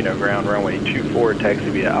 San Bernardino ground, runway 24, taxi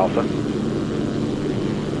via Alpha.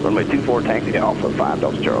 Runway 24, taxi via Alpha, 5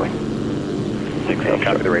 Delta Charlie. 6 Delta,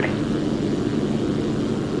 copy the rating.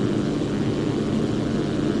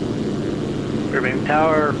 Fairbanks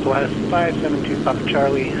Tower, plus 572 Papa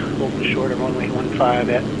Charlie, holding short of runway 15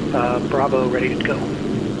 at Bravo, ready to go.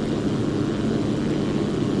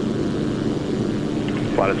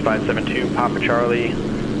 Flight is 572 Papa Charlie.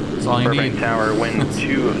 That's all you Fairbanks need. Tower, wind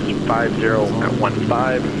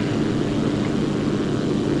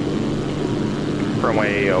 25015.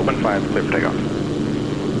 Runway 15, clear for takeoff.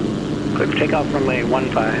 Clear for takeoff, runway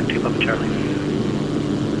 15, 2 Papa Charlie.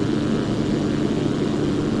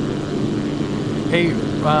 Hey,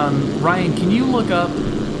 Ryan, can you look up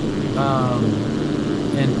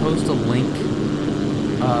and post a link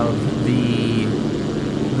of the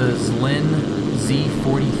Zlin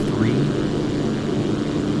Z-142?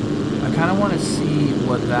 I kind of want to see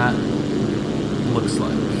what that looks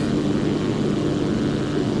like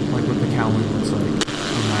what the cowling looks like on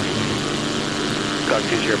that thing. Dog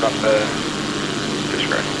 2 here about the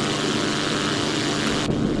describe.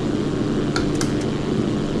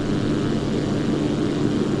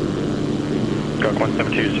 Dog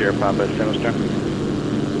 172 Sierra Papa, Sandwich.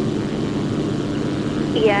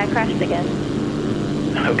 Yeah, I crashed again.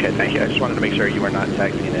 Okay, thank you. I just wanted to make sure you were not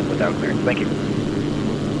taxiing in without clearance. Thank you. I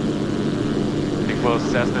think most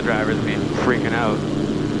Cessna drivers be freaking out.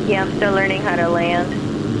 Yeah, I'm still learning how to land.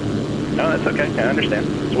 No, that's okay. I understand.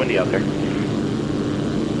 It's windy out there.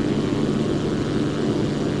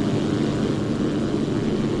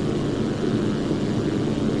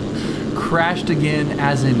 Crashed again,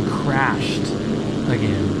 as in crashed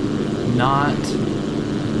again. Not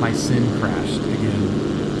my sim crashed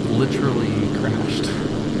again. Literally crashed.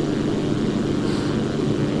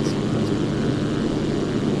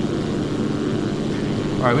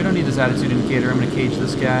 Alright, we don't need this attitude indicator. I'm going to cage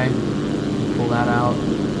this guy. Pull that out.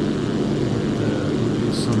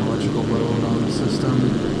 Do some electrical load on the system.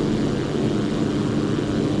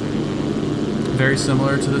 Very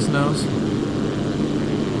similar to this nose.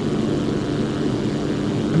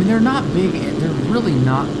 I mean, they're not big, they're really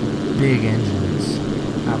not big engines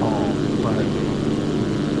at all, but,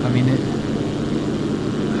 I mean, I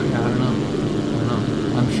don't know.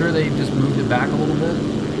 I'm sure they just moved it back a little bit.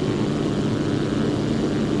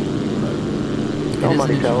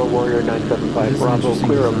 Almighty Tower, Warrior 975, Bravo,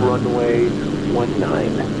 clear of runway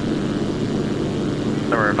 19.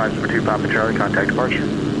 Number 572 Papa Charlie, contact departure.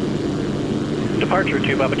 Departure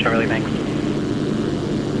 2 Papa Charlie, thanks.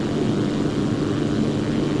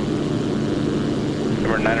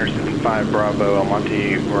 Number 975 Bravo, El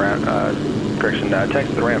Monte, correction,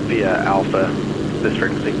 taxi the ramp via Alpha, this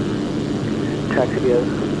frequency. Taxi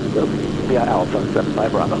via Alpha,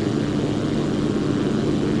 75 Bravo.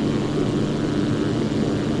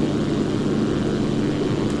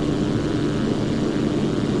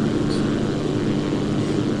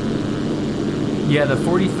 Yeah, the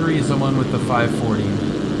 43 is the one with the 540.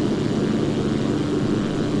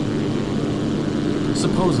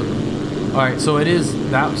 Supposedly. Alright, so it is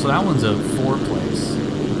that, so that one's a 4-place.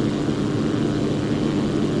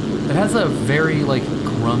 It has a very like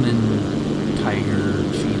Grumman tiger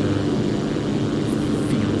cheetah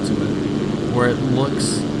feel to it, where it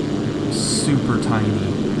looks super tiny.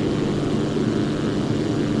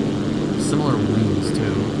 Similar wings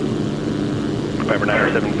too. November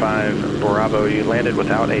 975 Bravo, you landed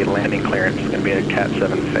without a landing clearance. It's going to be a Cat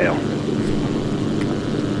 7 fail.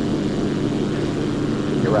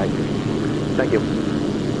 You're right. Thank you.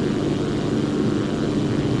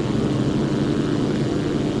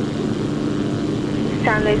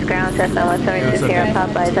 San Luis ground, Cessna 172 Sierra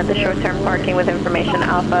Papa is at the short-term parking with information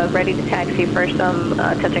Alpha, ready to taxi for some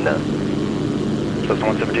touch and goes. Cessna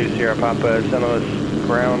 172 Sierra Papa, San Luis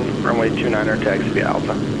ground, runway 29er, taxi via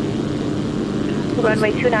Alpha.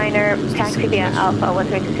 Runway 29er, taxi via Alpha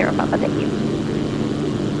 172 Sierra Papa, thank you.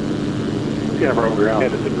 Yeah, Bravo ground.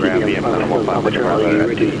 Headed to ground via minimal Papa Charlie,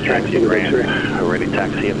 ready to taxi grand, ready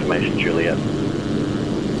taxi information Juliet.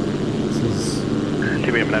 This is...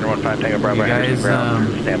 TBM 915 Tango Bravo, Henderson ground,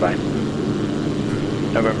 standby.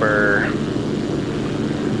 November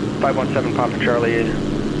 517 Papa Charlie,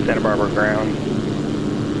 Santa Barbara ground.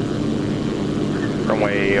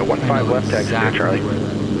 Runway 15 left, taxi via Charlie.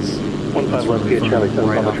 15 left via Charlie, Santa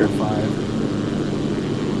Barbara.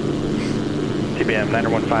 TBM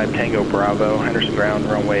 915 Tango Bravo, Henderson ground,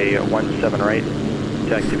 runway 17 right,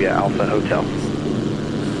 taxi via Alpha Hotel.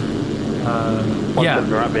 Yeah,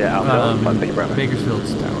 right via Alpha,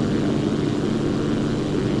 Bakersfield's tower.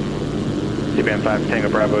 TBM 5 Tango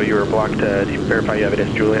Bravo, you were blocked. Do you verify you have it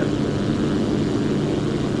as Juliet?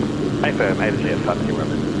 I affirm, I have it as 5 Tango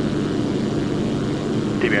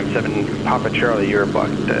TBM 7 Papa Charlie, you were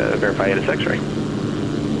blocked. Verify it as X-ray.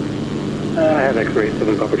 I have X-ray,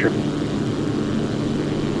 7 Papa Charlie.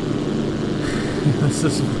 This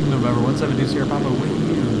is November 172 Sierra Papa with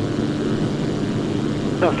you.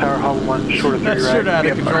 South Tower, Hall 1, short of 3 Not right. sure how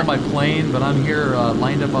to control my plane, but I'm here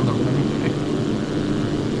lined up on the runway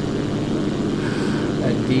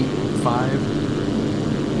at gate 5.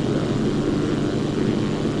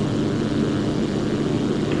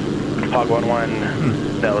 Hog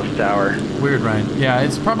 1-1, Dallas Tower. Weird, Ryan. Yeah,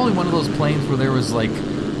 it's probably one of those planes where there was like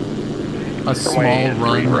a small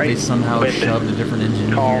run that they somehow shoved a different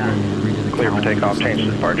engine here and redid the clear for takeoff, change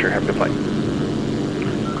to departure, have a good flight.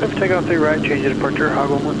 Clear for takeoff 3 right, change to departure, Hog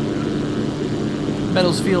 1-1.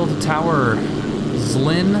 Meadowsfield Tower,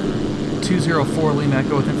 Zlin 204 Lima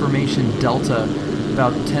Echo with information Delta,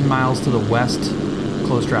 about 10 miles to the west,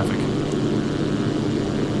 close traffic.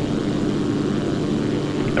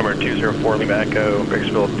 Number 204 Lima Echo,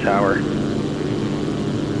 Bakersfield Tower.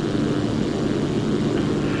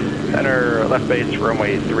 Enter left base,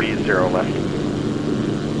 runway 30 left.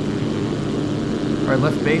 Alright,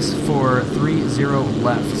 left base for 30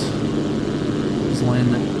 left.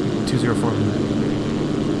 Zlin 204 Lima Echo.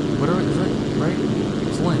 What is it, right?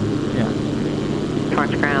 Zlin, yeah.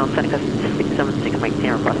 Torrance ground, Seneca 676, Mike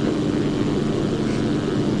Tango requested.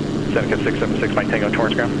 Seneca 676, Mike Tango,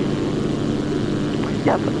 Torrance ground.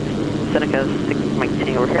 Yep, Seneca 6 Mike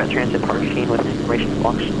Tango, repair transit park machine with information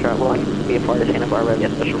blocks, will be a part of Santa Barbara via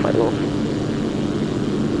special flight rules.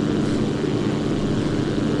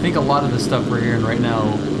 I think a lot of the stuff we're hearing right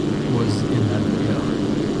now was in that video.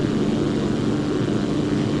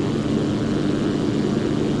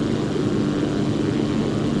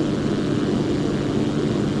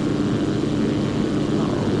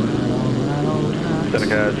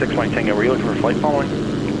 Seneca 6 Mike Tango, were you looking for flight following?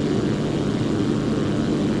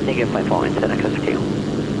 Negative flight following, Seneca 6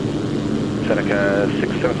 Seneca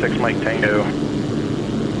 676 Mike Tango.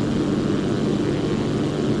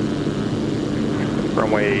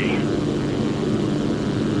 Runway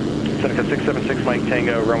Seneca 676 Mike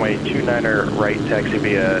Tango, runway 29er right, taxi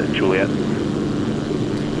via Juliet.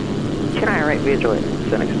 29er right via Juliet,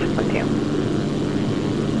 Seneca 6 Mike Tango.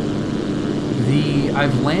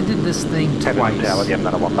 I've landed this thing twice. Yeah,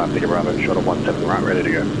 915 Tango Bravo, short of 17 right, ready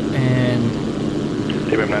to go. And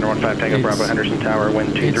TBM 915 Tango Bravo, Henderson Tower,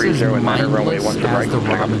 wind 230 and 9, runway 17 right, the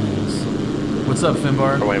Robin is. What's up,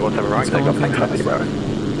 Finbar? Runway 17 right, take off, thanks, Tango Bravo.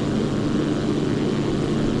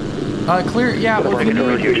 Clear, yeah, well, if you need,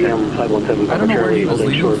 I don't know where he was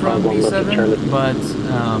leaving from, B7, but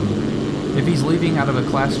if he's leaving out of a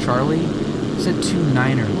Class Charlie, he said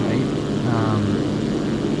 29er, right?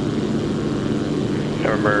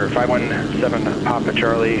 November 517 Papa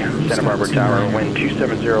Charlie, Santa Barbara Tower, wind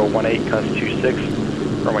 27018, gust 26,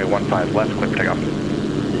 runway 15 left, clear for takeoff.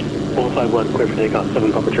 15 left, clear for takeoff,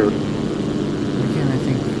 7 Papa Charlie. I can't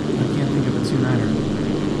think of a 29er.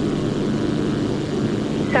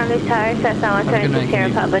 San Luis Tower, Cessna 172 Sierra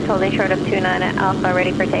Papa, holding short of 29 at Alpha,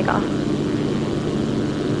 ready for takeoff.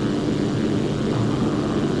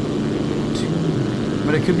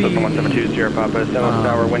 But it could be... 172 Sierra Papa, San Luis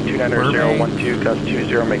Tower, wind 290, 012, gust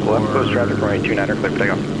 20, make left, close traffic, runway 29er, clear for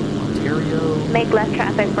takeoff. Ontario. Make left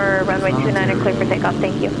traffic for runway 29er, clear for takeoff,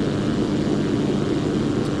 thank you.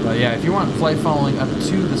 But yeah, if you want flight following up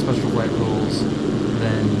to the special flight rules,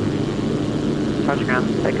 then... Roger ground,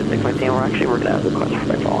 Seneca 6 Mike Tango, we're actually working out the request for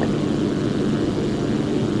flight following.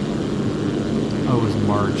 Oh, it was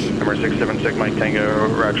March. Number 676 Mike Tango,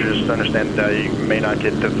 roger, just understand you may not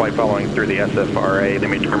get the flight following through the SFRA. They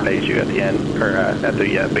may terminate you at the end, or at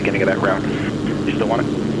the beginning of that route. You still want it?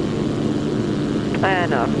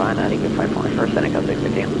 No, it's fine. I didn't get flight following first, then it goes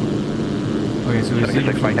 615. Okay, so it's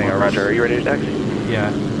 6 Mike Tango, roger. Are you ready to taxi?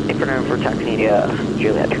 Yeah. For taxi,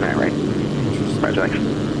 Juliet, turn right. Roger, thanks.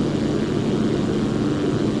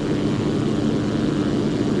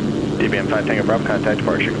 DBM 5 Tango Bravo, contact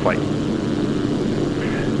departure flight.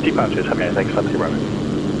 T-Pop 2, 7 thanks, 7 Bravo.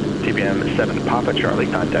 TBM 7 Papa Charlie,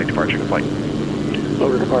 contact departure flight.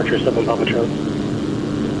 Over departure, 7 Papa Charlie.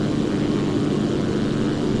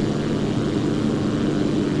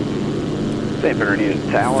 San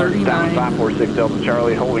Bernardino Tower, 39. 546 Delta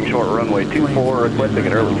Charlie, holding short runway 24, requesting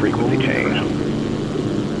an early frequency change.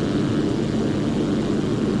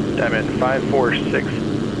 Diamond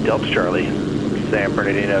 546 Delta Charlie, San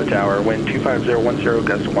Bernardino Tower, wind 25010,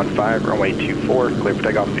 gust 15, runway 24, clear for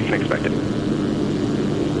takeoff, you can expect it.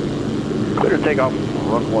 Clear to take off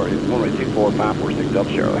runway 24, 546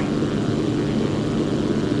 Delta Charlie.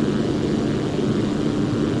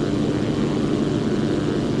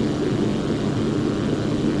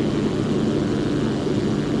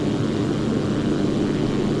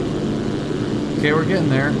 Okay, we're getting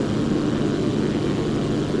there.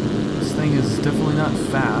 This thing is definitely not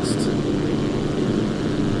fast.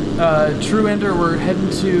 True Ender, we're heading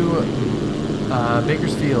to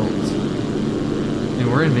Bakersfield. And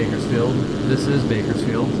we're in Bakersfield. This is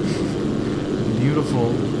Bakersfield.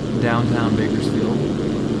 Beautiful downtown Bakersfield.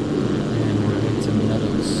 And we're heading to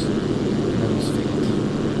Meadowsfield.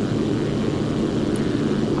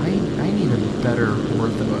 I need a better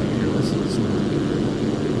ortho out here. This is not good.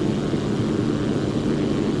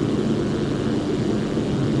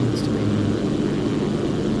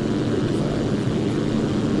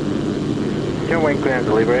 Wing clearance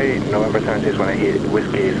delivery, November 76 when I hit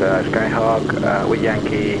Whiskey Skyhawk with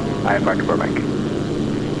Yankee, IFR to Burbank.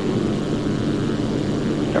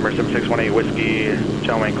 Number 7618 Whiskey,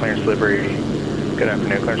 John Wayne clearance delivery. Good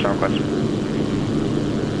afternoon, clearance on request.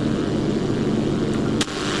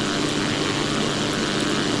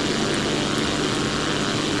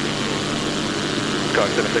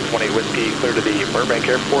 Going 7618 Whiskey, clear to the Burbank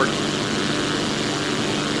Airport.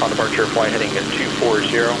 On departure, flight heading at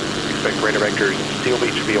 240. Expect radar vectors Steel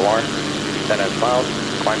Beach VOR. Then as filed,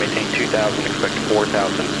 climb maintain 2000, expect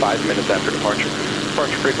 4000, 5 minutes after departure.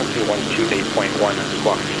 Departure frequency 128.1,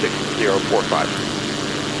 squawk 6045.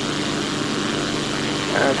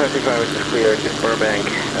 35 is clear to Burbank,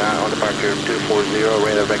 on departure 240,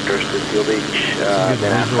 radar vectors to Steel Beach.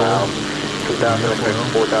 Then as filed, 2000, expect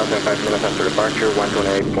 4000, 5 minutes after departure,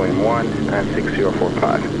 128.1 and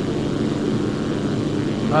 6045.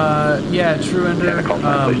 Yeah, True Ender.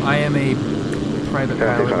 I am a private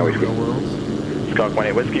pilot in the real world. Skunk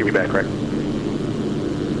 18 Whiskey, we back, right?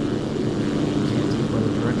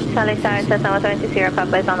 Charlie Star, Cessna 120,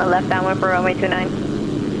 Papa is on the left downwind for runway 29.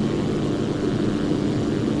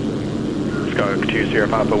 Skunk 20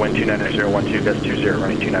 Papa, wind 290.012, gust 20,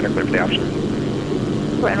 running 29, clear for the option.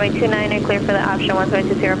 Runway 29, clear for the option,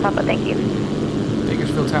 120 Papa, thank you.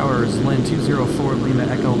 Bakersfield Tower, Zlin 204, Lima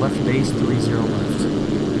Echo, left base, 30 left.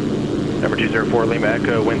 Number 204, Lima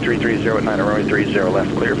Echo, wind 330 at 9, runway 30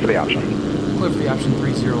 left, clear for the option. Clear for the option,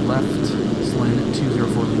 30 left, Zlin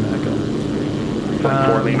 204, Lima Echo.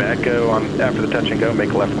 4 Lima Echo, after the touch and go,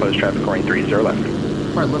 make a left close traffic, running 30 left.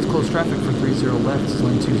 Alright, left close traffic for 30 left,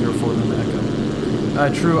 Zlin 204, Lima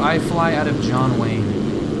Echo. True, I fly out of John Wayne.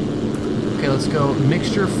 Okay, let's go.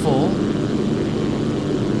 Mixture full.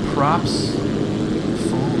 Props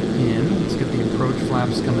full in. Let's get the approach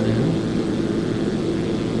flaps coming in.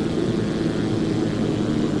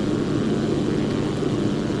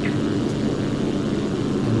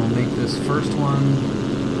 This first one.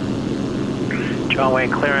 John Wayne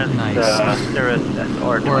clearance. Nice. Cirrus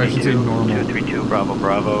SR 232 Bravo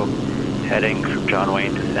Bravo, heading from John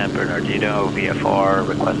Wayne to San Bernardino, VFR,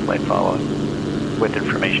 request flight follow with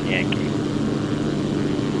information Yankee.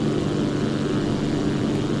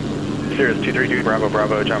 Cirrus 232 Bravo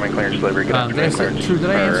Bravo, John Wayne clearance delivery. Good afternoon, clearance. True, did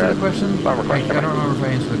I answer the question? I don't request. remember if I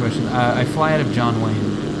answered the question. I fly out of John Wayne.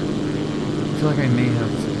 I feel like I may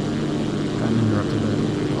have gotten interrupted by the call.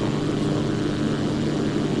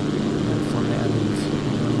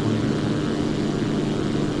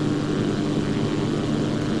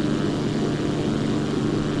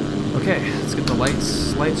 Okay, let's get the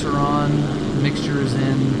lights. Lights are on, mixture is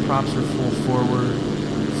in, props are full forward,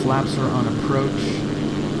 flaps are on approach.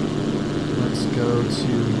 Let's go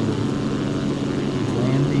to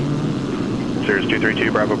landing. Cirrus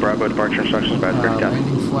 232 Bravo Bravo, departure instructions about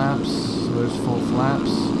landing flaps, so there's full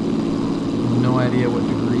flaps. no idea what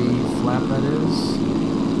degree flap that is.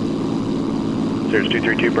 There's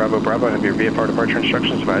 232 Bravo Bravo. Have your VFR departure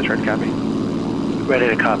instructions. Advise, ready to copy. Ready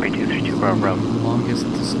to copy, 232 Bravo Bravo. Longest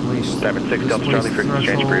displaced 76 Delta Charlie, frequency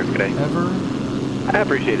change approved today. Ever? I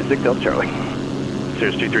appreciate it, 6 Delta Charlie.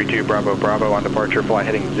 There's 232 Bravo Bravo on departure, fly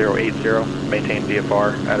heading 080. Maintain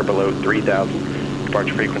VFR at or below 3,000.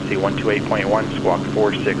 Departure frequency 128.1, squawk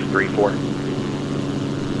 4634.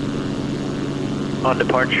 On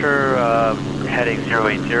departure, heading 080,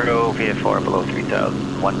 VFR below 3,000,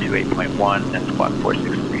 128.1, and squawk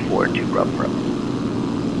 4634, 2 Bravo Bravo.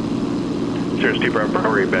 There's 2 Bravo Bravo,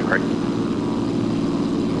 read back right.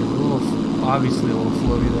 Obviously a little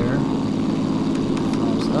floaty there.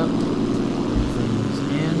 Flaps up. Things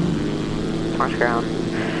in. Torrance ground.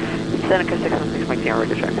 Seneca 616, Mike Tango,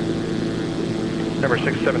 ready to check. Number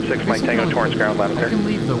 676, Mike Tango, Torrance ground, ladder I can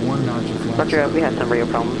leave the one notch of flaps. Roger, we had some radio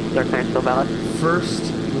problems. Their clearance still valid? First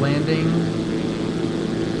landing.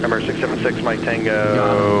 Number 676, Mike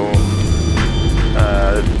Tango.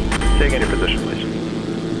 Stay in your position, please.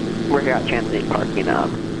 We're here at Transit parking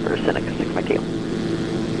for Seneca 6 Mike Tango.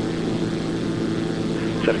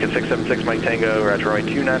 Seneca 676, Mike Tango, Roger, runway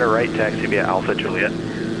 29 right, taxi via Alpha Juliet.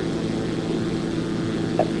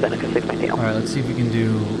 That's Seneca 6 Mike Tango. Alright, let's see if we can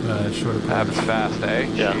do shorter paths. Happens fast, eh?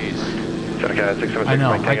 Yeah. Jeez. Seneca 676, I know,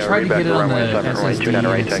 Mike Tango, I tried to get it on the runway 29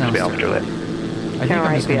 right, taxi via Alpha Juliet. I think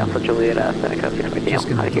I'm just Alpha Juliet, Seneca 6 Mike Tango. just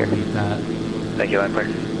gonna delete that. Thank you, line clear.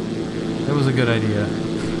 That was a good idea.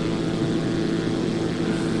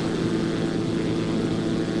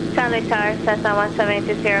 Charlie Tower, Cessna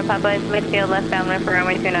 1720, Papa is midfield left downwind for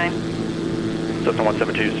runway 29. Cessna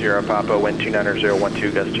 1720, Papa, wind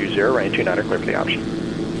 290.012, gust 20, runway 29, clear for the option.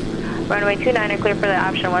 Runway 29 clear for the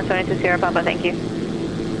option 1720, Papa, thank you.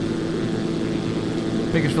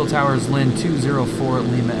 Bakersfield Tower, Zlin 204,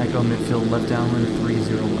 Lima Echo, midfield left downwind, 30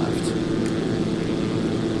 left.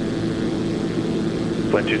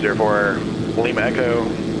 Zlin 204, Lima Echo,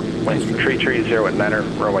 wind 30 at 9er,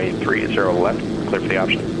 runway 30 left, clear for the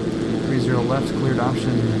option. 30 left, cleared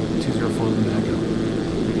option, 204 Lima Echo.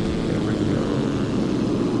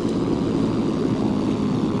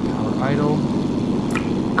 Power idle.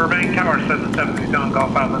 Burbank Tower 777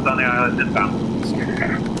 Golf Alpha's on the island inbound.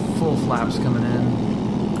 Full flaps coming in.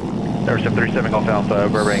 Number 737 Golf Alpha,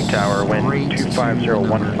 Burbank Tower, wind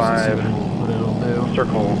 25015.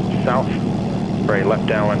 Circle south for a left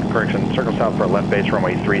downwind, correction, circle south for a left base,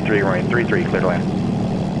 runway 33, runway 33, clear to land.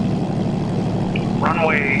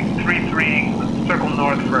 Runway 33, circle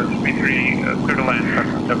north for 33, clear to land,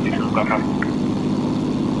 777 Golf Alpha.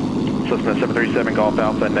 Cessna 737 Golf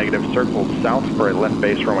Alpha, negative, circle south for a left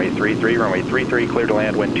base, runway 33, runway 33, clear to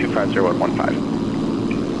land, wind 250.15.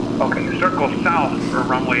 Okay, circle south for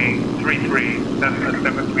runway 33, Cessna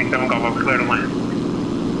 737 Golf Alpha, clear to land.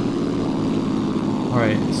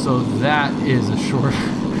 Alright, so that is a short.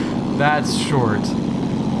 That's short.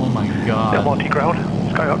 Oh my god. Monty ground,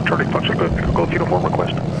 Skyhawk, Charlie Foxtrot, Golf uniform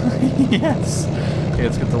request. Yes! Okay,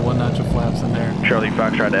 let's get the one notch of flaps in there. Charlie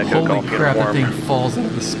Foxtrot, Echo, Holy Golf crap, uniform. that thing falls out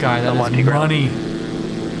of the sky. That is Monty ground. money.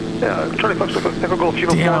 Yeah, Charlie Foxtrot, Echo, Golf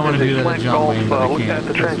uniform. Damn, I want to do that at John Wayne, but I looking can't. at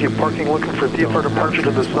the transient parking, looking for VFR departure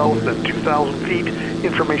to the south at 2,000 feet.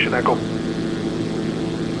 Information Echo.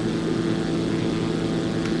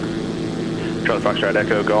 Charlie Foxtrot,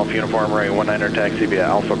 Echo, Golf uniform, runway 19er, taxi via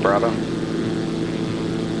Alpha Bravo.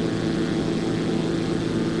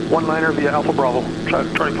 19er via Alpha Bravo.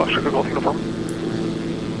 Charlie Foxtrot, Golf uniform.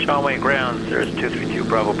 John Wayne grounds, there's 232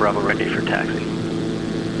 Bravo Bravo ready for taxi.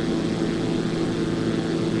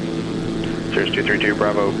 There's 232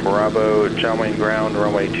 Bravo Bravo, John Wayne ground,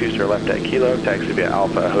 runway 20 left at Kilo, taxi via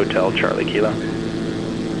Alpha Hotel Charlie Kilo.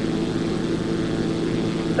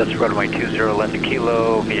 That's runway 20 left at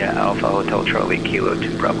Kilo via Alpha Hotel Charlie Kilo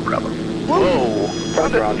 2 Bravo Bravo. Whoa!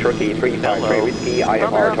 Front ground Turkey 353 Whiskey,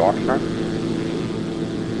 IFR to Oxford.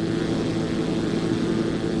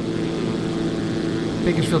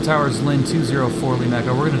 Bakersfield Towers, Lin 204 Lima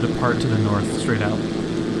Echo. We're going to depart to the north, straight out.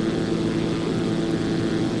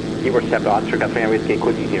 You were stepped on, Turkey 3 Whiskey,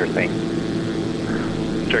 could you hear thing?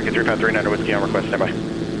 Turkey 353 Whiskey on request, standby.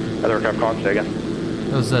 Other aircraft calling, say again.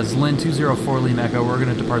 That was Zlin 204 Lima Echo. We're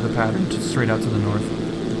going to depart the pattern straight out to the north.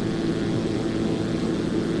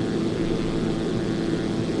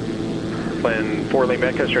 Lin 4 Lima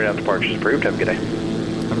Echo, straight out departures approved. Have a good day.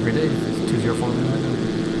 Have a great day. It's 204 Lima Echo.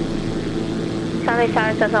 Charlie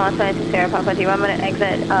Tower, Cessna 1720, Papa, do you want me to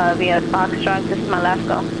exit via Foxtrot? This is my last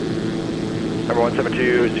go. Number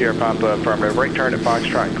 172, Sierra Papa, affirmative. Right turn at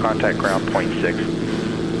Foxtrot, contact ground,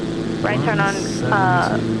 0.6. Right turn on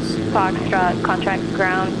Foxtrot, contract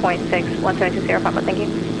ground, 0.6, 172 Sierra Papa, thank you.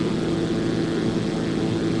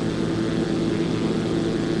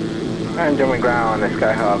 And German ground,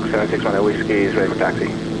 Skyhawk 761 Whiskey is ready for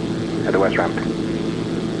taxi at the west ramp.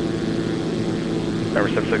 Number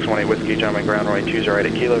 7618 Whiskey, German ground, runway 20 right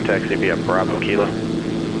at Kilo, taxi via Bravo Kilo.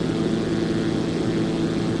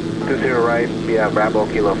 20 right via Bravo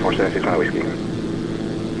Kilo for 761 Whiskey.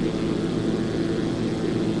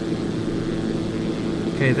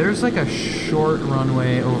 Okay, there's like a short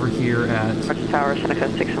runway over here at Tower, Seneca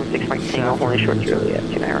 616 Mike Tango, only short to early at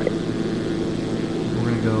 29 right.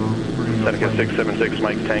 We're gonna go Seneca 676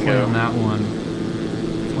 Mike Tango. play on that one.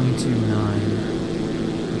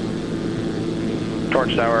 22.9.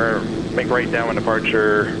 Torch Tower, make right downwind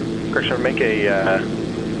departure. Correction, make a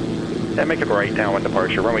make it right downwind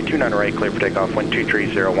departure. Runway 29 right, clear for takeoff. Wind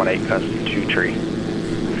 23018, gust 2 tree.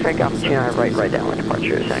 Takeoff 29 right downwind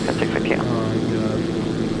departure. Seneca 615.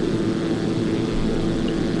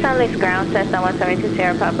 Charlie's ground, Cessna 172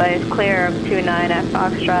 Sierra Papa is clear of 29 at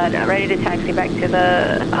Foxtrot, ready to taxi back to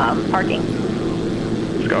the parking.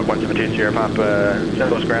 Scott 172 Sierra Papa,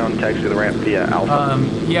 Central's ground, taxi to the ramp via Alpha.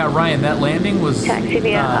 Yeah, Ryan, that landing was taxi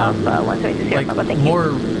via Alpha 172 Sierra Papa, thank you. More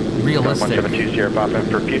realistic. 172 Sierra Papa, and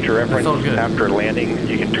for future reference, after landing,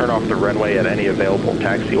 you can turn off the runway at any available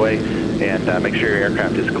taxiway and make sure your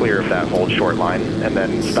aircraft is clear of that whole short line, and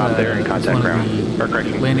then stop there and contact ground. Or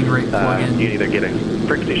correction, landing rate plug-in. You either get a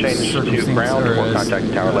frequency change to ground or contact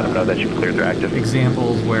the tower, let them know that you've cleared their active.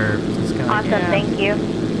 Examples where it's kind of awesome, thank you.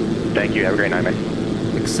 Thank you, have a great night, man.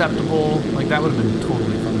 Acceptable, like that would have been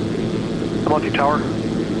totally fun. Monty Tower,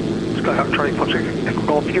 Skyhawk Charlie punching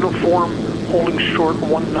Golf uniform, holding short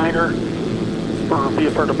 19er for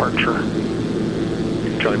VFR departure.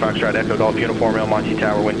 Charlie Foxtrot, Echo Golf uniform, El Monte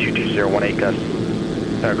Tower, wind 22018, gust,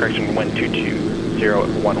 correction, wind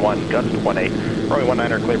 22011, gust 18. Runway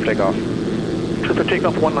 19er, clear for takeoff. Clear for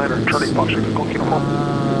takeoff 19er, Charlie Foxtrot, Golf uniform.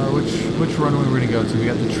 Which runway we're gonna go to? We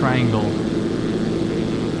got the triangle.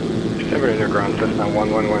 December Underground, Cessna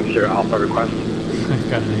 1110 Alpha request. I've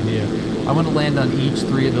got an idea. I want to land on each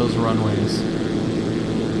 3 of those runways.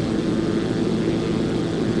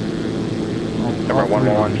 Number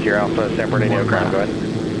 111 Sierra Alpha, San Bernardino ground, go ahead.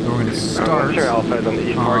 We're going to start Sierra Alpha is on the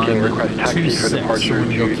east parking, request taxi for departure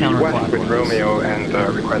to the west with Romeo and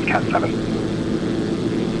request Cat 7.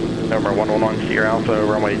 Number 111 Sierra Alpha,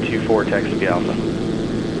 runway 24, taxi via Alpha.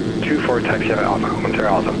 24, taxi via Alpha, Montero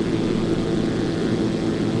Alpha.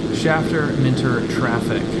 Shafter, Minter,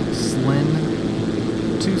 traffic. Zlin,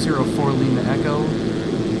 204 Lima Echo.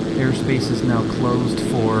 Airspace is now closed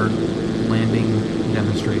for landing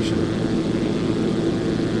demonstration.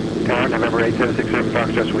 Tower, November 8767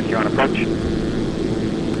 Fox, just with you on approach.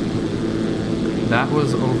 That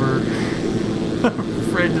was over.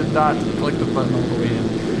 Afraid to not click the button all the way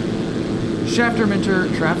in. Shafter, Minter,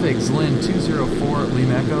 traffic. Zlin, 204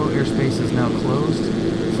 Lima Echo. Airspace is now closed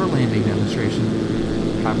for landing demonstration.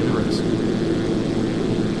 Copy the risk.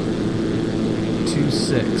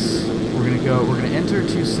 26. We're gonna enter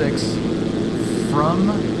 26 from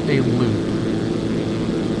a loop.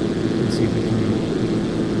 Let's see if we can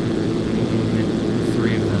hit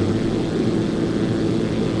 3 of them.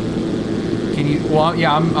 Can you? Well,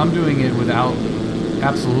 yeah, I'm doing it without,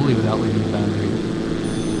 absolutely without leaving the boundary.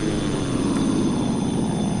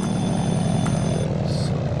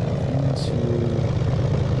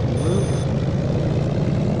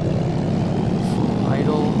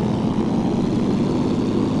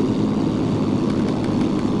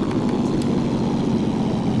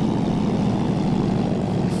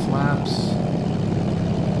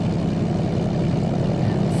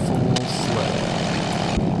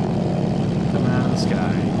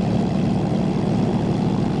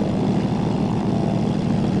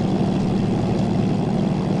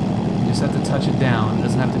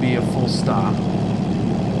 Stop.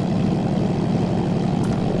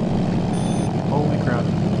 Holy crap.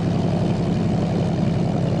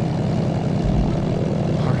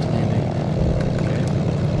 Hard landing. Okay.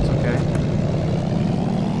 It's okay.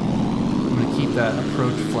 I'm going to keep that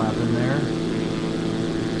approach flap in there.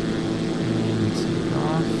 And take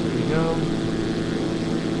off. There we go.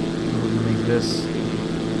 And we're going to make this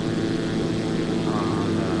on,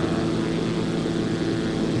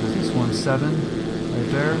 is this 17 right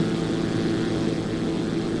there?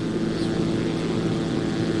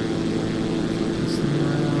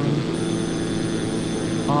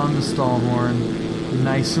 On the stall horn,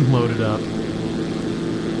 nice and loaded up.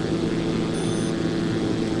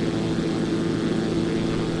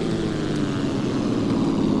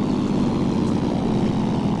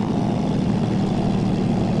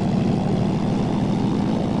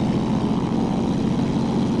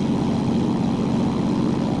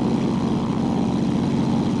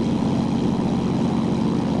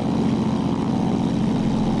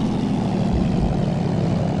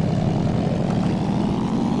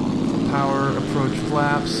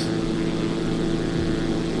 flaps.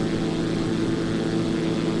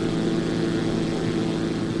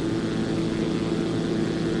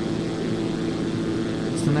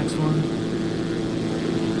 What's the next one?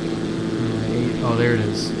 8. Oh, there it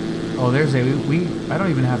is. Oh, there's a. I don't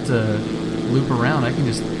even have to loop around. I can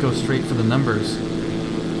just go straight for the numbers. And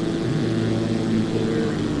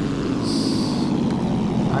there is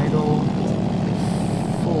idle,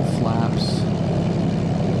 full flaps.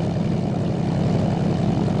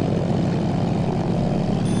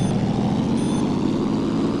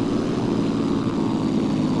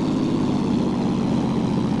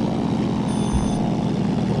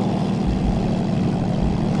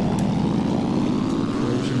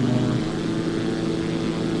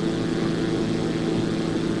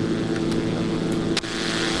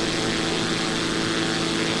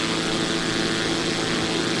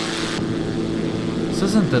 This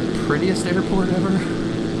isn't the prettiest airport ever.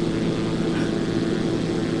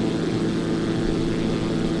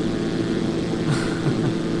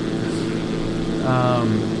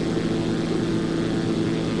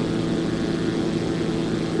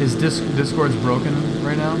 Is Discord's broken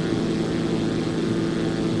right now?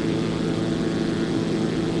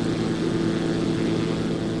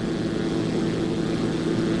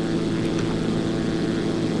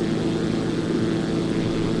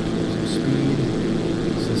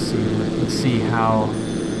 Let's see how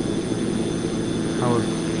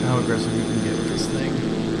aggressive you can get with this thing.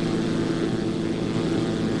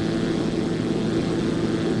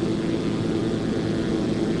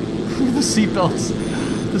 Look at the seatbelts.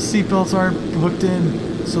 The seatbelts aren't hooked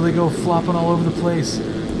in, so they go flopping all over the place.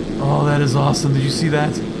 Oh, that is awesome. Did you see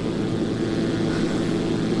that?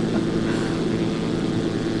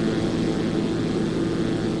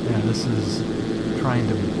 Yeah, this is trying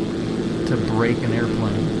to break an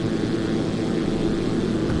airplane.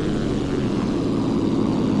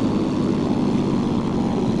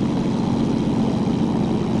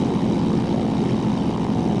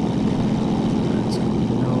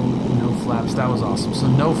 That was awesome. So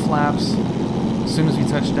no flaps. As soon as we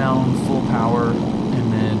touch down, full power,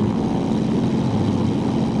 and then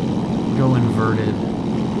go inverted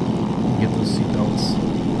and get those seatbelts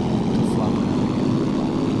to flop around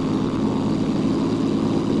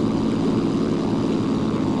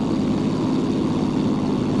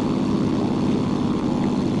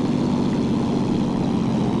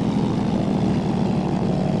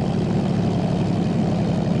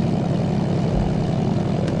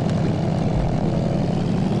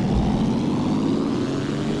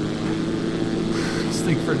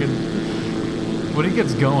when it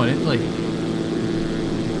gets going, it like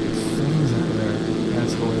flings out of there.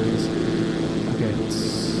 That's hilarious. Okay,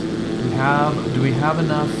 do we have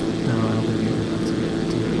enough? No, I don't think we have enough to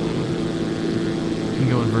get it over. You can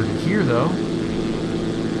go inverted here though.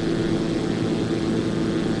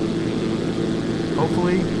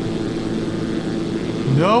 Hopefully.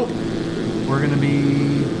 Nope. We're gonna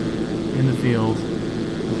be in the field.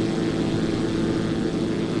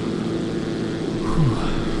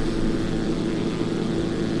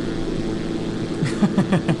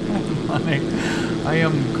 I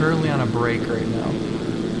am currently on a break right now.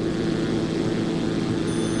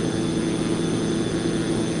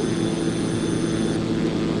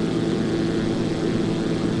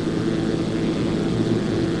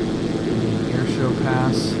 Air show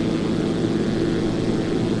pass.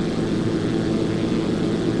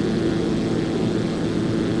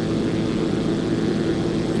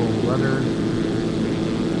 Full rudder.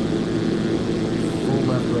 Full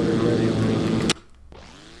left rudder ready on the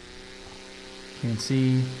can't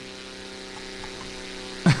see.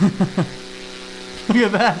 Look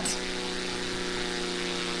at that.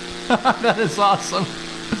 That is awesome.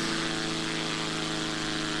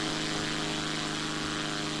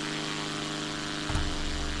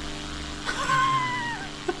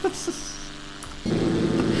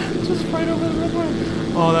 Just right over the runway.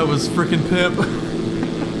 Oh, that was freaking pip.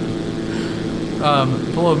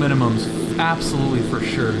 Below minimums, absolutely for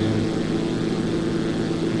sure, dude.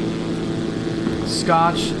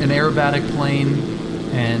 Scotch, an aerobatic plane,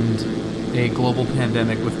 and a global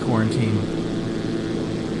pandemic with quarantine.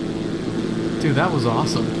 Dude, that was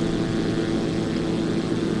awesome.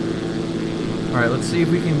 Alright, let's see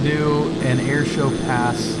if we can do an air show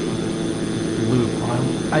pass loop.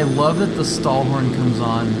 I love that the stall horn comes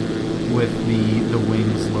on with the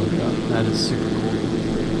wings loaded up. That is super cool.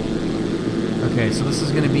 Okay, so this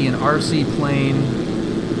is going to be an RC plane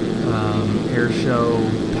air show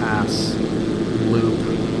pass loop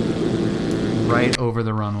right over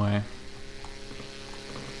the runway.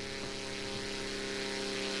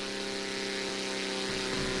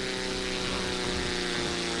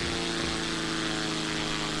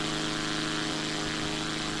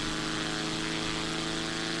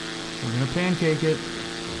 pancake it.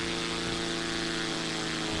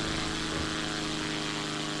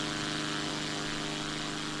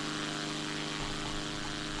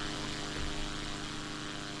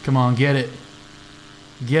 Come on, get it.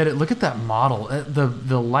 Get it. Look at that model.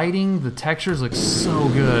 The lighting, the textures look so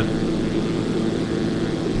good.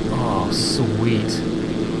 Oh, sweet.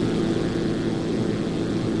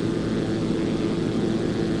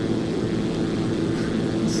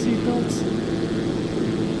 Seatbelts.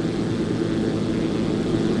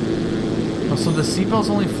 Oh, so the seatbelts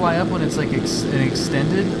only fly up when it's like an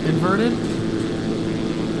extended inverted?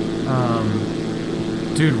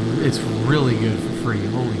 Dude, it's really good for free.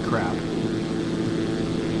 Holy crap.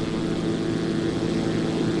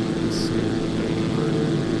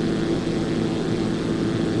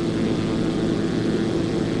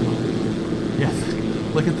 Yeah,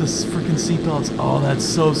 look at this freaking seatbelts. Oh, that's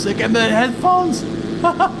so sick. And the headphones!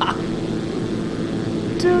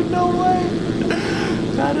 Dude, no way!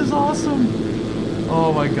 That is awesome.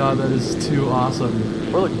 Oh my god, that is too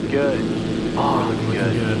awesome. We're looking good. Oh, we're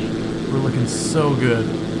looking good. We're looking so good.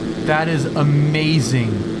 That is amazing.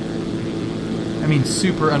 I mean,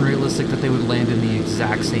 super unrealistic that they would land in the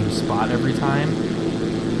exact same spot every time,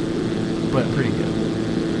 but pretty good.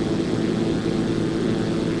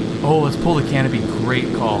 Oh, let's pull the canopy.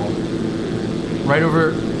 Great call. Right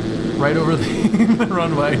over the, the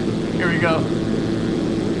runway. Here we go.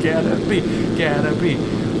 Canopy.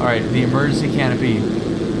 All right, the emergency canopy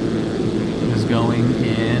is going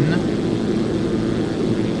in.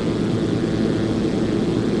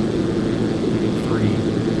 3,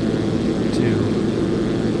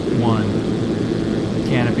 2, 1.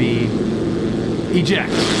 Canopy.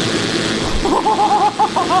 Eject.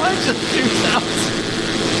 It just shoots out.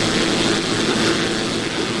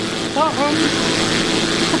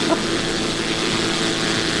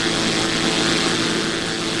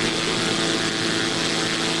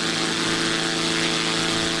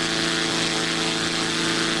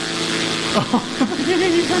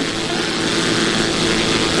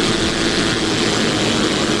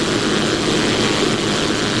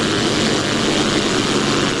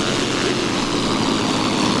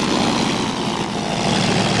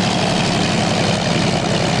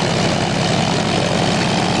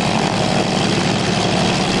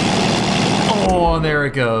 Oh, there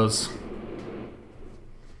it goes.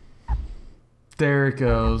 There it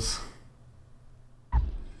goes.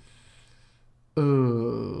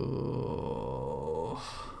 Ooh.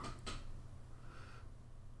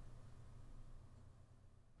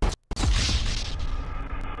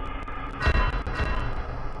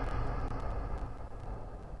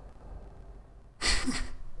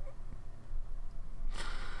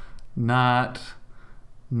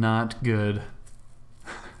 Not good.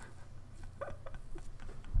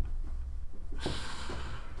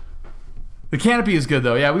 The canopy is good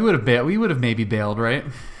though. Yeah, we would have maybe bailed, right?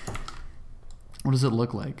 What does it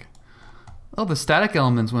look like? Oh, the static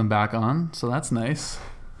elements went back on, so that's nice.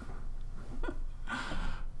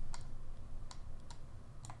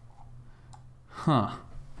 Huh.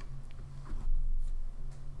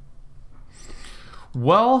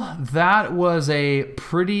 Well, that was a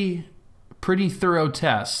pretty thorough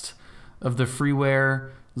test of the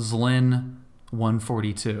Freeware Zlin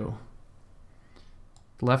 142.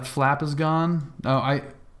 Left flap is gone. Oh,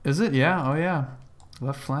 is it? Yeah. Oh, yeah.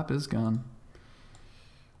 Left flap is gone.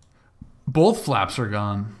 Both flaps are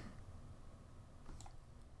gone.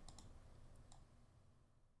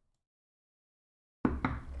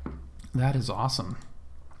 That is awesome.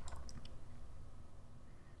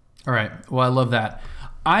 All right. Well, I love that.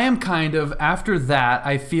 I am kind of, after that,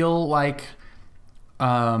 I feel like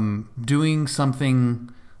doing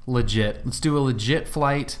something legit. Let's do a legit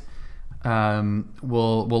flight.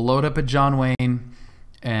 We'll load up at John Wayne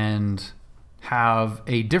and have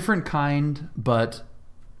a different kind, but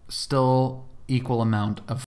still equal amount of